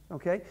parameters,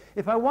 okay?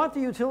 If I want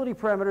the utility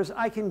parameters,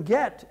 I can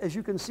get, as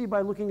you can see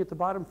by looking at the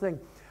bottom thing,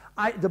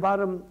 the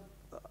bottom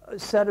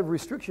set of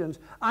restrictions,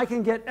 I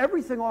can get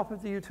everything off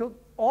of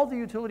all the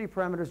utility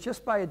parameters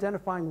just by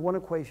identifying one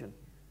equation,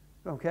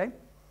 okay?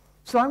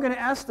 So I'm going to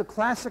ask the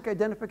classic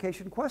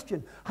identification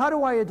question. How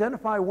do I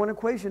identify one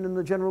equation in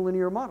the general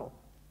linear model?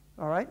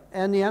 All right?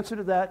 And the answer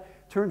to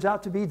that turns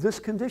out to be this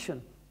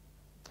condition.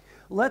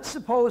 Let's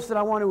suppose that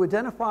I want to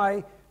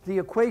identify the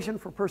equation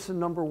for person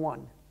number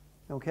 1,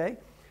 okay?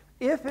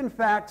 If, in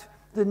fact,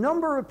 the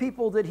number of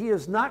people that he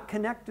is not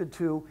connected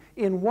to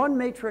in one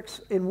matrix,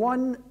 in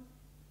one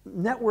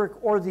network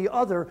or the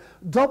other,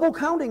 double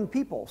counting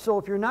people. So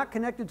if you're not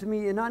connected to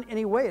me in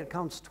any way, it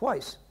counts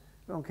twice,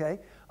 okay?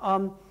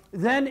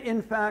 Then,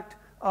 in fact,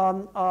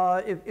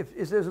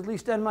 if there's at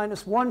least n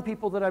minus 1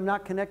 people that I'm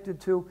not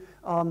connected to,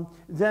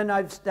 then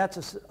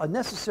that's a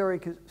necessary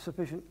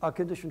sufficient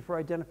condition for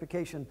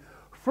identification.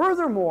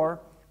 Furthermore,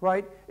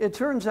 right, it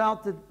turns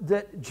out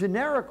that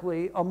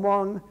generically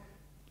among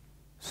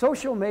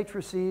social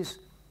matrices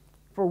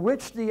for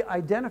which the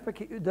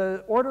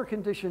order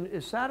condition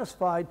is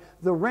satisfied,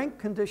 the rank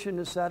condition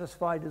is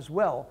satisfied as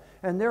well.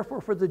 And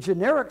therefore, for the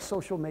generic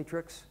social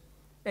matrix,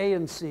 A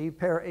and C,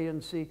 pair A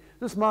and C,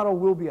 this model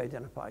will be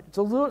identified. It's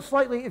a little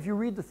slightly, if you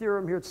read the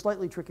theorem here, it's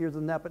slightly trickier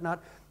than that, but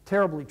not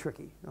terribly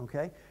tricky,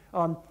 okay?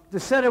 The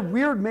set of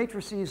weird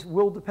matrices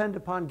will depend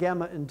upon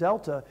gamma and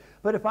delta,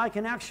 but if I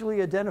can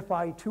actually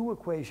identify two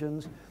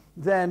equations,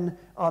 then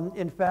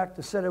in fact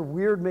the set of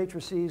weird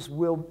matrices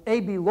will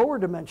be lower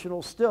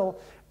dimensional still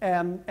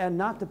and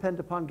not depend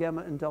upon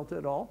gamma and delta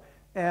at all,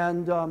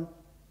 and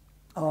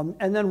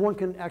then one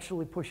can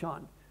actually push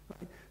on.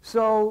 Right?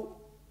 So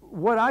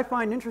what I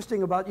find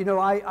interesting about, you know,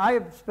 I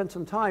have spent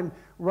some time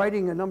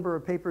writing a number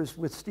of papers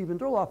with Stephen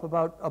Durloff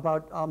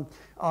about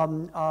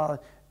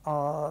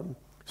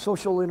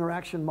social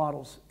interaction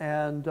models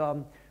and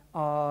how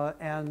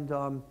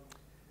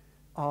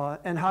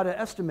to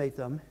estimate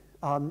them.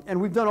 And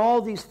we've done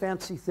all these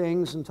fancy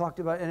things and talked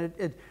about,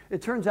 and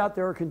it turns out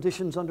there are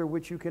conditions under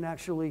which you can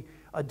actually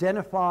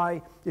identify,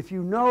 if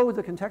you know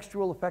the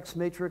contextual effects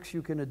matrix,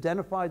 you can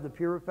identify the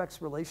peer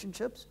effects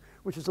relationships,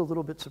 which is a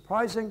little bit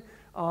surprising.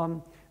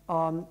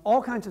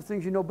 All kinds of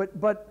things, you know,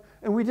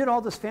 and we did all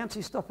this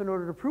fancy stuff in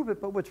order to prove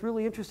it, but what's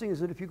really interesting is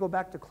that if you go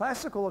back to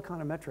classical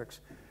econometrics,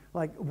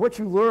 like what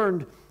you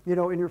learned, you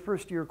know, in your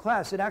first year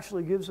class, it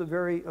actually gives a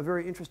very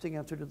interesting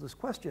answer to this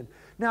question.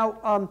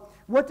 Now,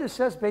 what this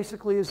says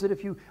basically is that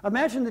if you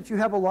imagine that you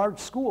have a large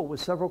school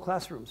with several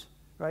classrooms,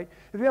 right?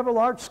 If you have a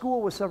large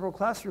school with several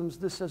classrooms,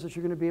 this says that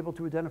you're going to be able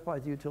to identify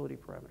the utility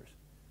parameters.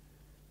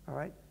 All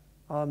right?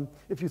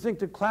 If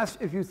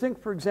you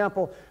think, for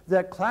example,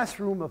 that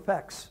classroom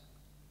effects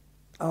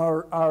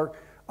that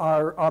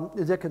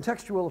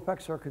contextual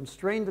effects are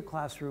constrained to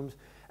classrooms,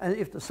 and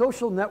if the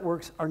social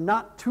networks are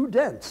not too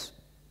dense,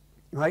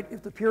 right?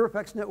 If the peer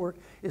effects network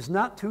is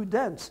not too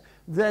dense,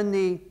 then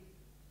the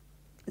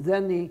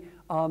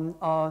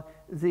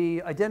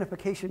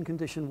identification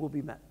condition will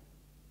be met.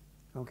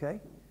 Okay.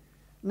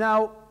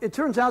 Now it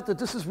turns out that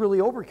this is really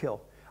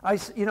overkill.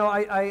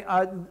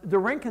 The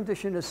rank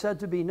condition is said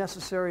to be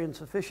necessary and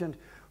sufficient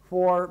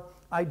for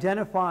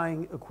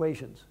identifying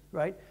equations,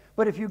 right?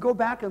 But if you go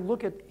back and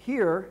look at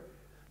here,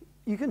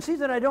 you can see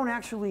that I don't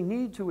actually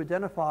need to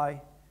identify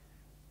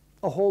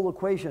a whole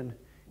equation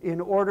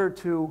in order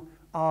to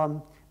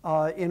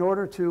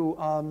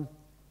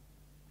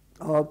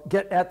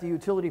get at the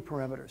utility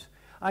parameters.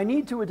 I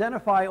need to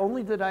identify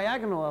only the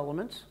diagonal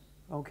elements,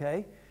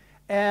 okay?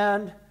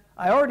 And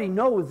I already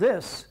know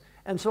this,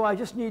 and so I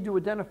just need to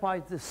identify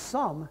this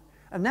sum,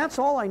 and that's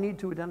all I need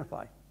to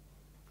identify,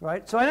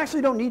 right? So I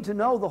actually don't need to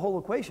know the whole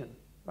equation,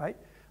 right?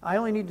 I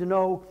only need to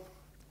know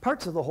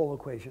parts of the whole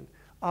equation.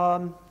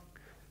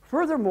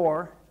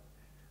 Furthermore,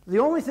 the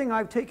only thing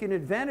I've taken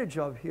advantage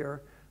of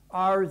here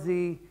are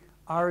the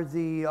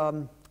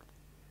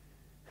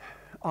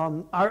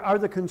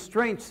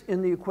constraints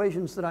in the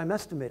equations that I'm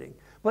estimating.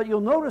 But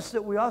you'll notice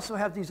that we also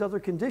have these other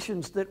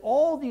conditions that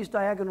all these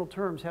diagonal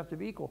terms have to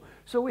be equal.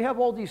 So we have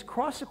all these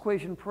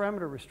cross-equation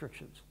parameter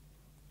restrictions.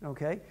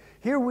 Okay?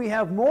 Here we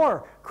have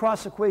more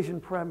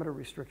cross-equation parameter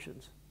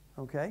restrictions.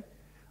 Okay?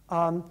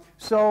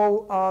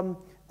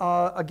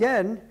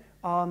 Again,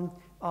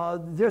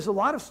 there's a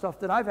lot of stuff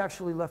that I've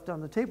actually left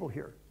on the table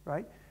here,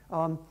 right?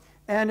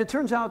 And it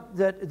turns out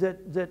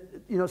that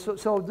you know,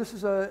 so this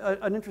is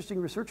an interesting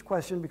research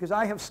question because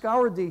I have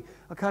scoured the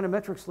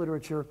econometrics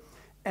literature,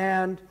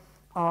 and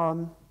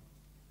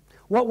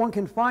what one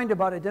can find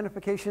about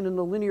identification in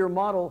the linear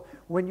model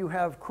when you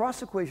have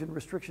cross-equation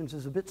restrictions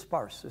is a bit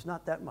sparse. There's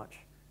not that much,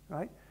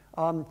 right?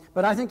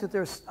 But I think that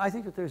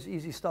there's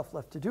easy stuff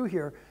left to do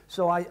here.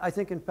 So I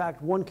think, in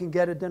fact, one can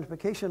get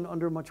identification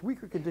under much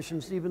weaker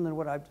conditions even than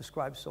what I've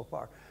described so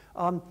far.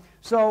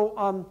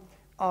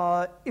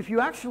 If you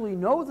actually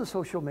know the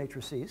social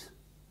matrices,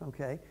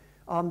 okay,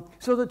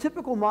 so the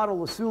typical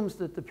model assumes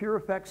that the peer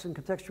effects and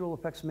contextual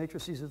effects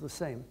matrices are the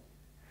same.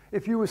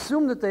 If you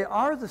assume that they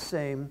are the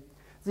same,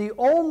 the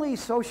only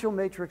social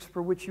matrix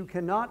for which you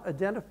cannot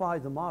identify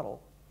the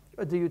model,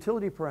 the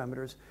utility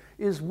parameters,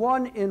 is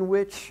one in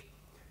which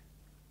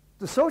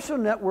the social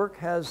network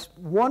has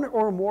one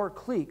or more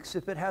cliques.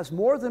 If it has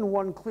more than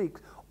one clique,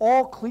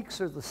 all cliques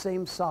are the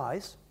same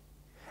size,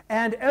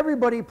 and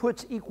everybody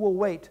puts equal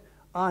weight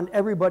on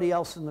everybody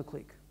else in the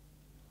clique,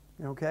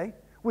 okay?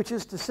 Which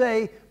is to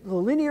say, the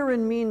linear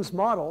and means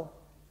model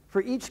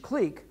for each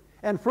clique,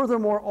 and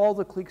furthermore, all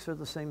the cliques are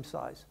the same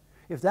size.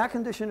 If that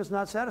condition is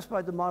not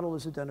satisfied, the model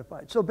is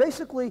identified. So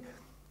basically,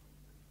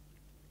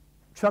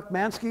 Chuck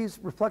Mansky's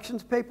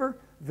reflections paper,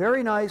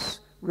 very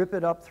nice, rip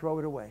it up, throw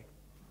it away.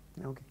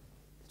 Okay.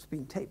 It's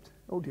being taped.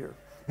 Oh dear.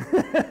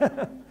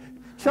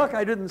 Chuck,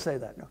 I didn't say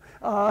that, no.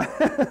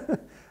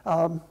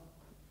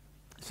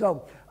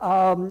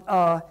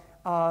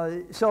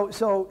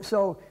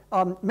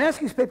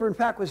 Mansky's paper, in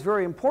fact, was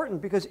very important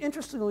because,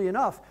 interestingly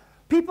enough,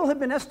 people had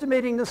been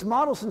estimating this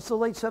model since the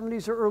late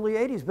 70s or early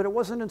 80s, but it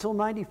wasn't until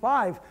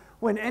 95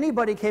 when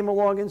anybody came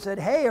along and said,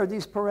 hey, are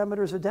these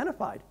parameters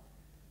identified?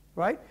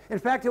 right? In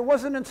fact, it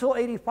wasn't until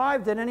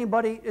 85 that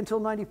until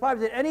 95,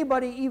 that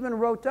anybody even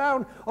wrote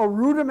down a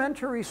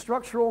rudimentary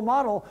structural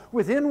model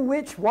within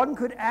which one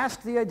could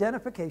ask the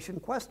identification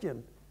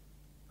question,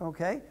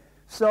 okay?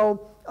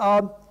 So,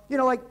 you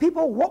know, like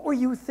people, what were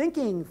you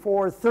thinking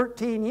for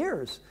 13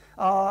 years?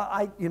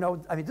 I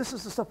mean, this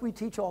is the stuff we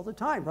teach all the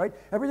time, right?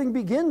 Everything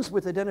begins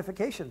with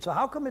identification. So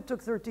how come it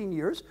took 13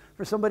 years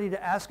for somebody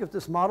to ask if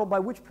this model, by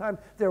which time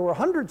there were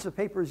hundreds of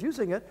papers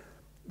using it,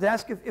 to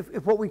ask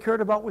if what we cared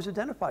about was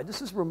identified?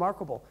 This is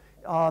remarkable.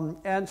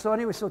 And so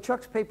anyway, so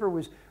Chuck's paper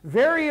was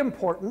very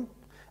important,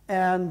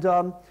 and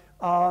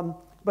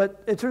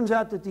but it turns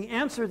out that the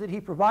answer that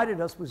he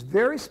provided us was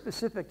very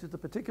specific to the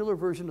particular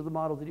version of the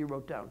model that he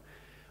wrote down.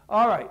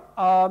 All right,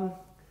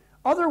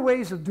 other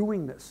ways of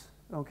doing this,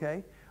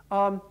 okay?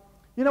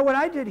 You know, what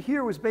I did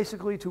here was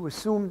basically to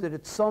assume that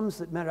it's sums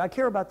that matter. I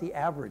care about the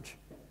average,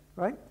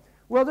 right?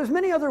 Well, there's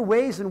many other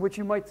ways in which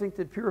you might think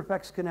that pure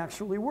effects can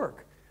actually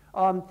work.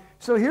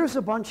 So here's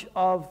a bunch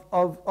of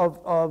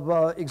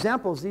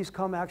examples. These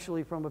come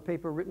actually from a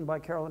paper written by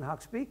Carolyn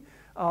Hawksby,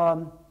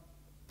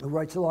 who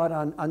writes a lot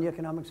on the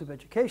economics of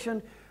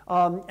education.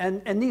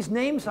 And these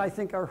names, I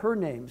think, are her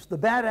names. The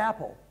bad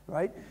apple,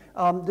 right?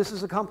 This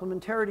is a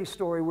complementarity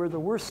story where the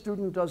worst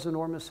student does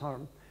enormous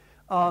harm.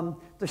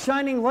 The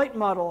shining light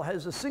model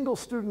has a single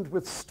student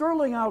with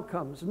sterling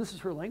outcomes, and this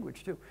is her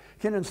language too,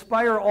 can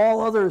inspire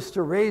all others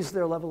to raise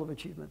their level of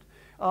achievement.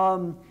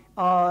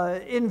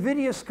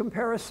 Invidious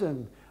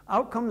comparison,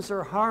 outcomes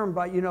are harmed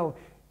by, you know,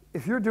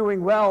 if you're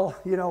doing well,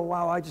 you know,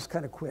 wow, I just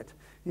kind of quit,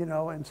 you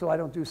know, and so I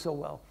don't do so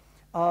well.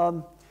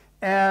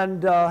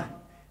 The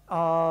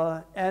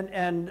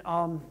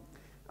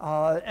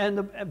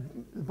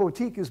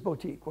boutique is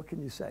boutique, what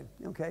can you say,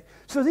 okay?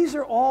 So these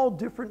are all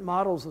different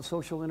models of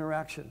social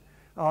interaction.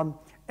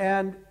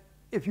 And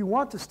if you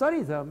want to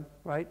study them,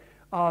 right,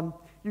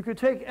 you could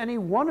take any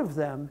one of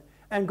them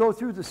and go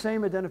through the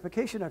same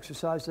identification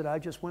exercise that I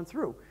just went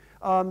through.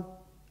 Now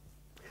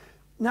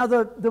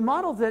the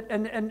model that,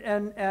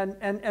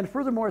 and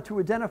furthermore, to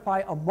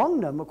identify among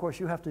them, of course,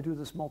 you have to do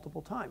this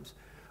multiple times.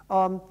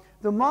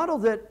 The model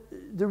that,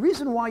 the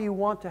reason why you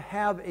want to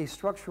have a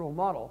structural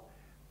model,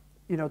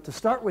 you know, to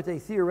start with a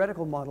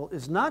theoretical model,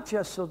 is not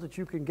just so that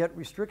you can get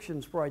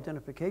restrictions for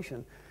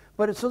identification,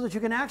 but it's so that you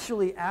can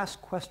actually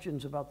ask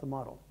questions about the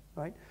model,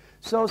 right?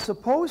 So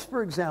suppose,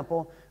 for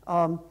example,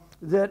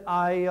 that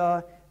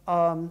I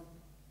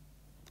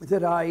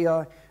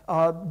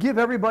give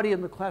everybody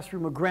in the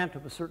classroom a grant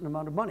of a certain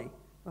amount of money,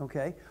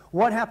 okay?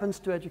 What happens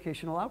to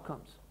educational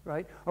outcomes,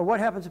 right? Or what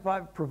happens if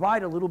I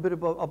provide a little bit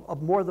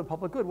of more of the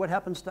public good? What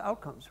happens to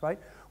outcomes, right?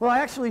 Well, I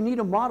actually need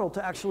a model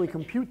to actually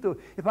compute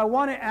if I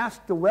want to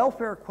ask the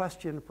welfare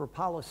question for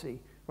policy,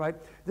 right,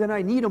 then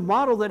I need a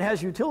model that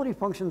has utility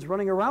functions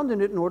running around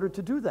in it in order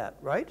to do that,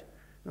 right?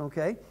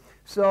 Okay?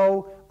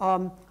 So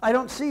I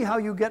don't see how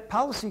you get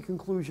policy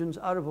conclusions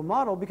out of a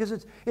model,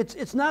 because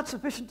it's not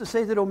sufficient to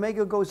say that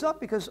omega goes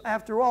up, because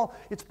after all,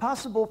 it's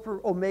possible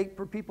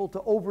for people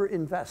to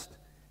over-invest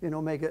in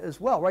omega as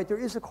well, right? There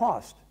is a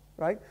cost,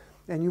 right?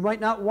 And you might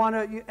not want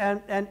to,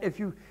 and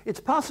it's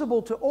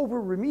possible to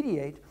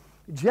over-remediate,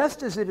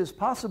 just as it is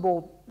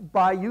possible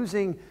by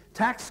using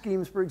tax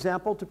schemes, for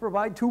example, to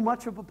provide too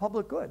much of a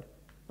public good,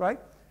 right?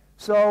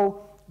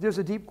 So there's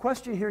a deep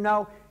question here.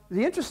 Now,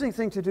 the interesting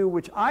thing to do,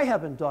 which I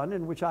haven't done,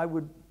 and which I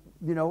would,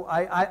 you know,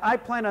 I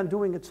plan on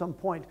doing at some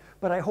point,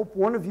 but I hope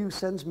one of you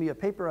sends me a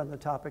paper on the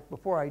topic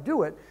before I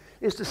do it,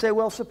 is to say,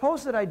 well,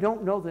 suppose that I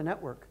don't know the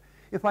network.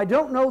 If I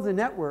don't know the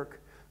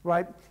network,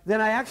 right, then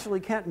I actually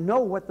can't know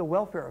what the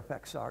welfare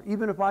effects are,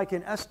 even if I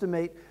can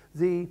estimate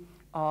the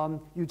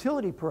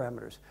utility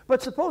parameters.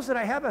 But suppose that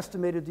I have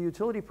estimated the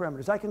utility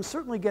parameters. I can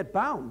certainly get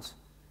bounds,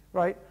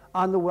 right,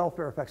 on the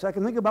welfare effects. I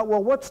can think about,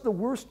 well, what's the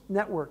worst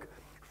network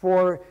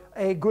for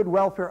a good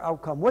welfare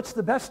outcome? What's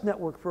the best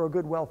network for a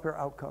good welfare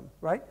outcome,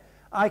 right?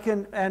 I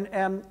can,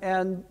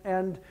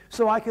 and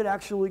so I could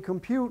actually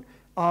compute,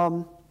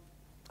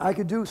 I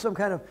could do some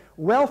kind of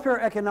welfare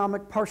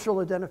economic partial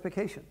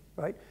identification,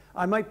 right?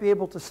 I might be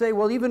able to say,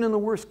 well, even in the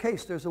worst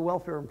case, there's a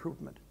welfare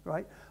improvement,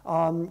 right?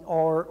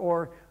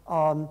 Or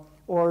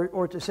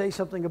to say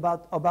something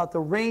about the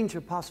range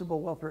of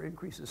possible welfare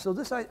increases. So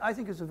this, I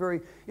think, is a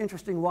very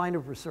interesting line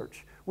of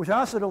research, which I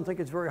also don't think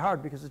it's very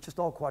hard, because it's just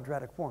all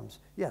quadratic forms.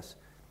 Yes?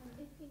 And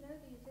if you know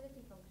the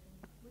utility function,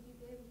 would you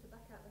be able to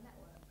back out the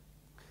network?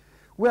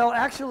 Well,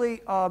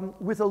 actually,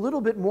 with a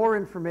little bit more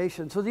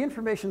information, so the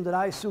information that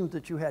I assumed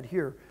that you had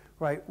here,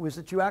 right, was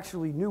that you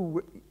actually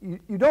knew,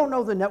 you don't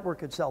know the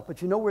network itself,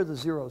 but you know where the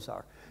zeros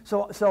are.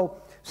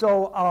 So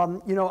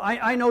you know,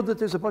 I know that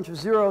there's a bunch of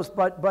zeros,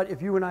 but if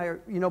you and I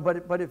are, you know,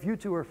 but if you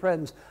two are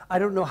friends, I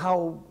don't know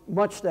how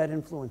much that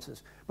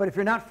influences. But if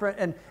you're not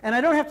friends, and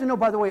I don't have to know,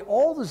 by the way,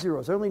 all the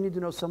zeros. I only need to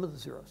know some of the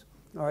zeros.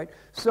 All right.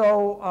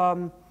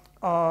 So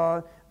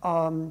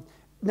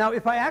now,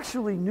 if I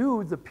actually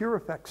knew the pure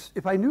effects,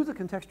 if I knew the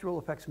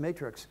contextual effects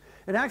matrix,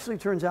 it actually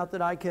turns out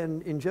that I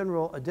can, in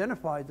general,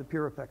 identify the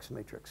pure effects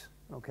matrix.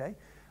 Okay.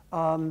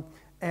 And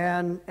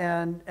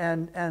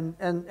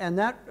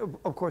that,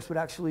 of course, would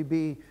actually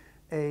be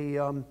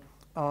a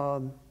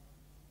that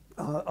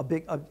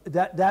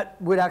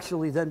would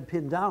actually then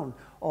pin down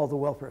all the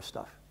welfare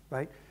stuff,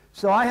 right?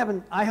 So I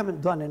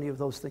haven't done any of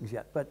those things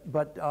yet, but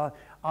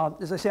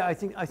as I say, I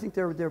think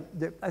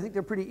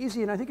they're pretty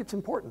easy, and I think it's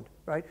important,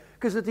 right?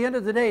 Because at the end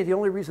of the day, the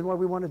only reason why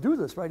we want to do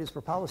this, right, is for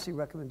policy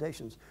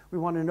recommendations. We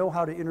want to know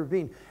how to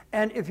intervene,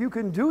 and if you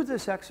can do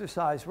this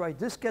exercise, right,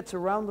 this gets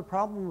around the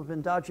problem of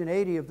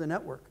endogeneity of the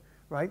network,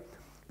 right?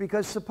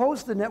 Because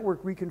suppose the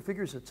network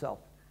reconfigures itself,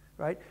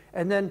 right?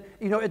 And then,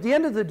 you know, at the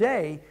end of the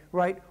day,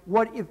 right,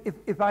 what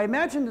if I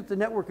imagine that the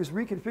network is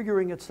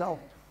reconfiguring itself,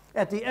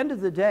 at the end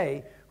of the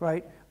day,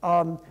 right,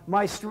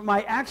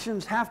 my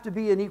actions have to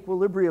be in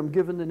equilibrium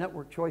given the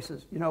network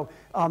choices, you know,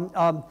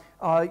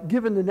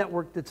 given the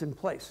network that's in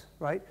place,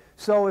 right?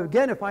 So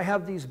again, if I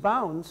have these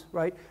bounds,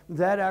 right,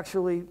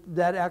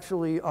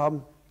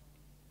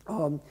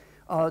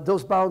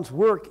 those bounds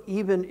work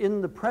even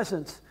in the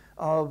presence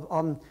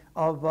of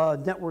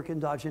network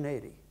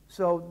endogeneity.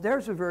 So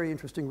there's a very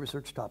interesting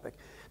research topic.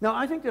 Now,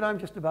 I think that I'm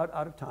just about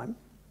out of time.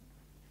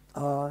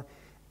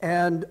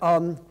 And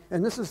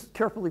this is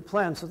carefully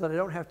planned so that I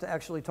don't have to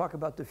actually talk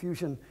about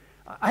diffusion.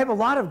 I have a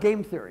lot of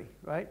game theory,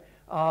 right?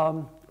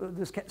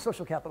 This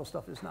social capital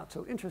stuff is not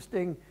so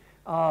interesting.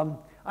 I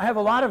have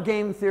a lot of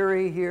game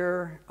theory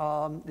here.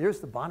 There's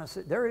the bonus.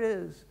 There it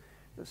is,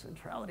 the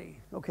centrality.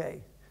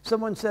 Okay.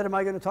 Someone said, am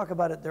I going to talk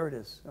about it? There it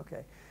is.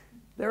 Okay.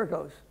 There it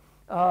goes.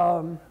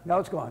 Now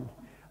it's gone.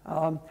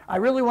 I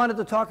really wanted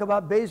to talk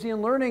about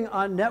Bayesian learning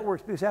on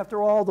networks because,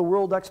 after all, the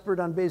world expert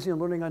on Bayesian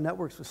learning on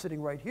networks was sitting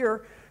right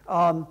here.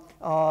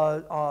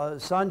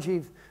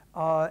 Sanjeev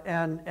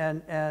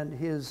and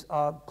his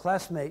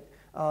classmate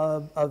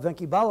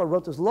Venki Bala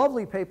wrote this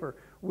lovely paper,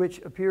 which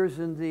appears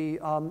in the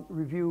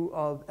Review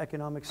of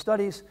Economic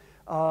Studies,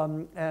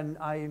 and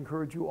I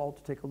encourage you all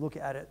to take a look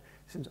at it,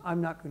 since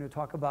I'm not going to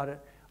talk about it.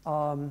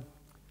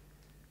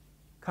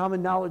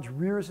 Common knowledge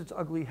rears its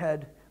ugly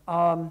head.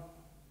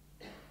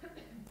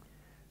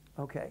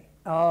 Okay,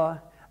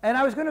 and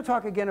I was going to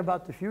talk again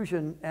about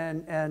diffusion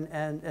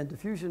and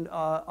diffusion.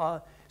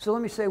 So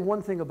let me say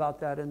one thing about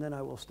that, and then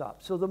I will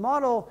stop. So the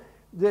model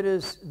that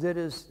is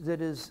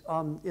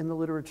in the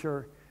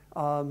literature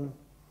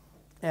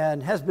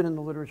and has been in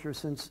the literature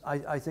since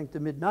I think the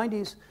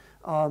mid-90s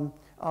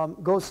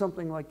goes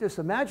something like this.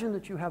 Imagine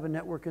that you have a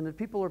network and that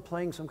people are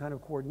playing some kind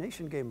of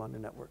coordination game on the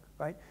network,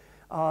 right?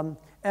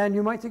 And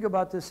you might think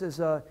about this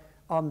as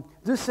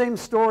this same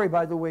story,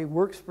 by the way,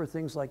 works for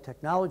things like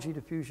technology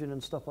diffusion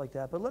and stuff like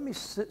that, but let me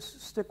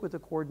stick with the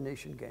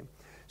coordination game.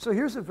 So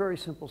here's a very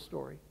simple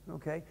story,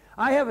 okay?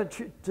 I have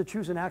to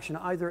choose an action,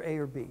 either A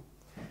or B.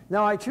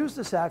 Now I choose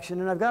this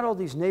action, and I've got all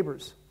these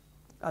neighbors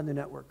on the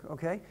network,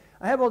 okay?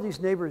 I have all these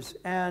neighbors,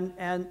 and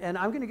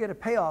I'm going to get a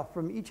payoff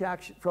from each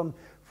action, from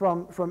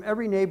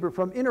every neighbor,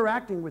 from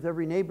interacting with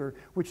every neighbor,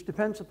 which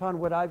depends upon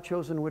what I've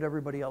chosen, what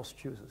everybody else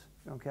chooses,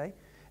 okay?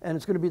 And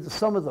it's going to be the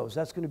sum of those.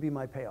 That's going to be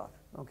my payoff,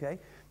 okay?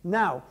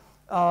 Now,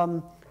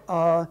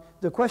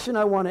 the question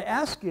I want to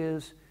ask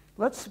is,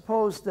 let's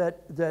suppose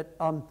that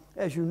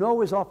as you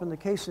know is often the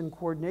case in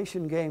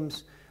coordination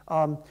games,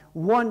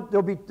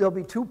 there'll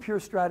be two pure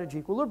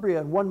strategy equilibria,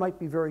 and one might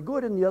be very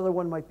good and the other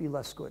one might be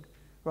less good,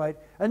 right?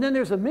 And then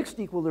there's a mixed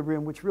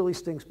equilibrium, which really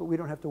stinks, but we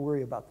don't have to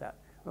worry about that,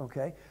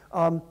 okay?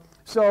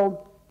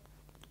 So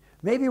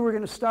maybe we're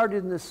going to start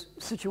in this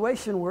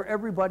situation where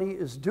everybody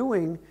is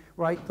doing,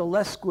 right, the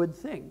less good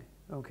thing,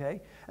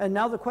 okay? And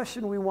now the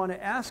question we want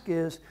to ask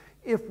is,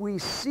 if we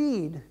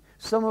seed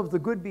some of the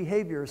good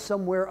behavior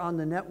somewhere on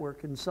the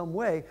network in some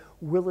way,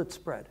 will it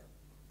spread,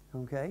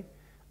 okay?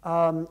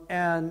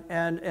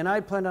 And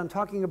I planned on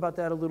talking about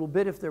that a little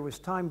bit if there was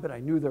time, but I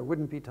knew there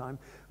wouldn't be time.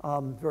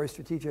 Very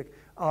strategic.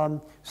 The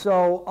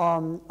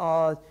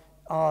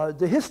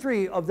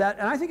history of that,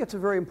 and I think it's a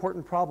very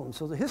important problem.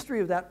 So the history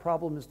of that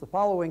problem is the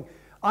following.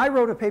 I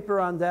wrote a paper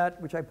on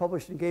that, which I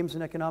published in Games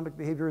and Economic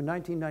Behavior in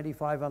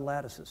 1995 on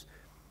lattices.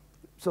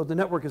 So the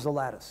network is a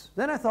lattice.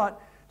 Then I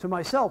thought to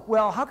myself,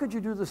 well, how could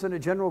you do this in a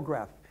general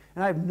graph?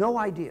 And I have no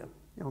idea,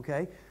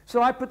 okay?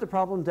 So I put the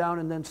problem down,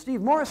 and then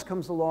Steve Morris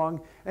comes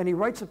along, and he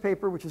writes a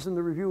paper, which is in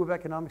the Review of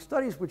Economic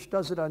Studies, which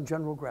does it on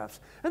general graphs.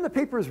 And the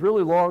paper is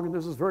really long, and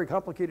there's this very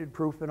complicated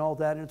proof and all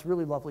that, and it's a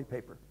really lovely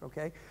paper,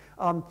 okay?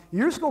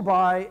 Years go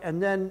by,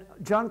 and then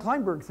John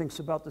Kleinberg thinks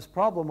about this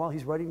problem while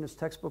he's writing this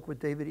textbook with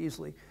David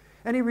Easley.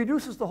 And he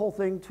reduces the whole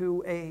thing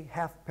to a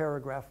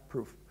half-paragraph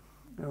proof,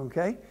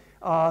 okay?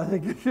 That's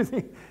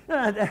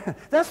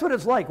what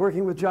it's like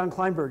working with John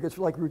Kleinberg. It's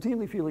like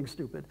routinely feeling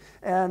stupid.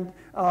 And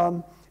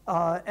so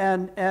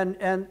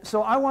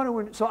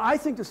I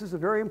think this is a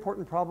very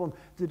important problem.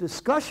 The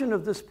discussion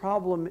of this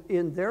problem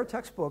in their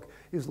textbook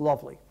is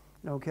lovely,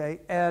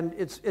 okay? And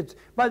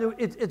by the way,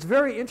 it's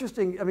very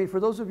interesting. I mean, for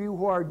those of you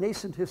who are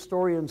nascent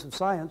historians of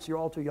science, you're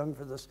all too young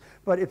for this,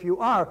 but if you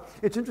are,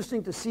 it's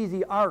interesting to see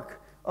the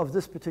arc of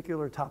this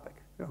particular topic,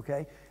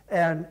 okay?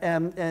 And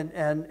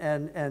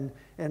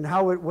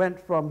how it went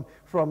from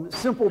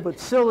simple but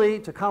silly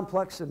to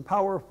complex and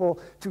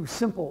powerful to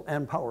simple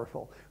and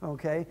powerful,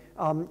 okay?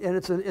 And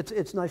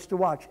it's nice to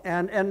watch.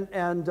 And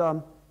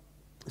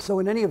So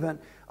in any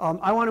event,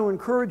 I want to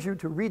encourage you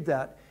to read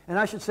that. And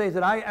I should say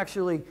that I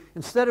actually,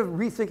 instead of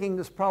rethinking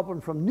this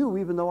problem from new,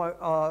 even though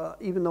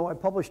I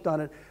published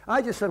on it,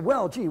 I just said,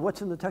 well, gee,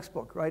 what's in the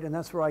textbook, right? And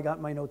that's where I got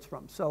my notes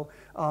from. So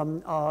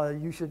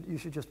you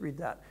should just read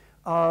that.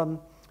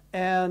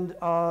 And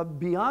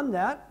beyond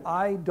that,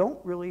 I don't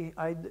really,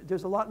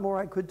 there's a lot more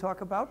I could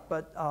talk about,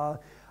 but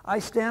I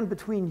stand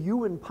between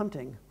you and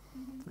punting,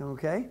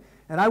 okay?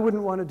 And I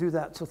wouldn't want to do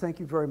that, so thank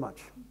you very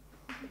much.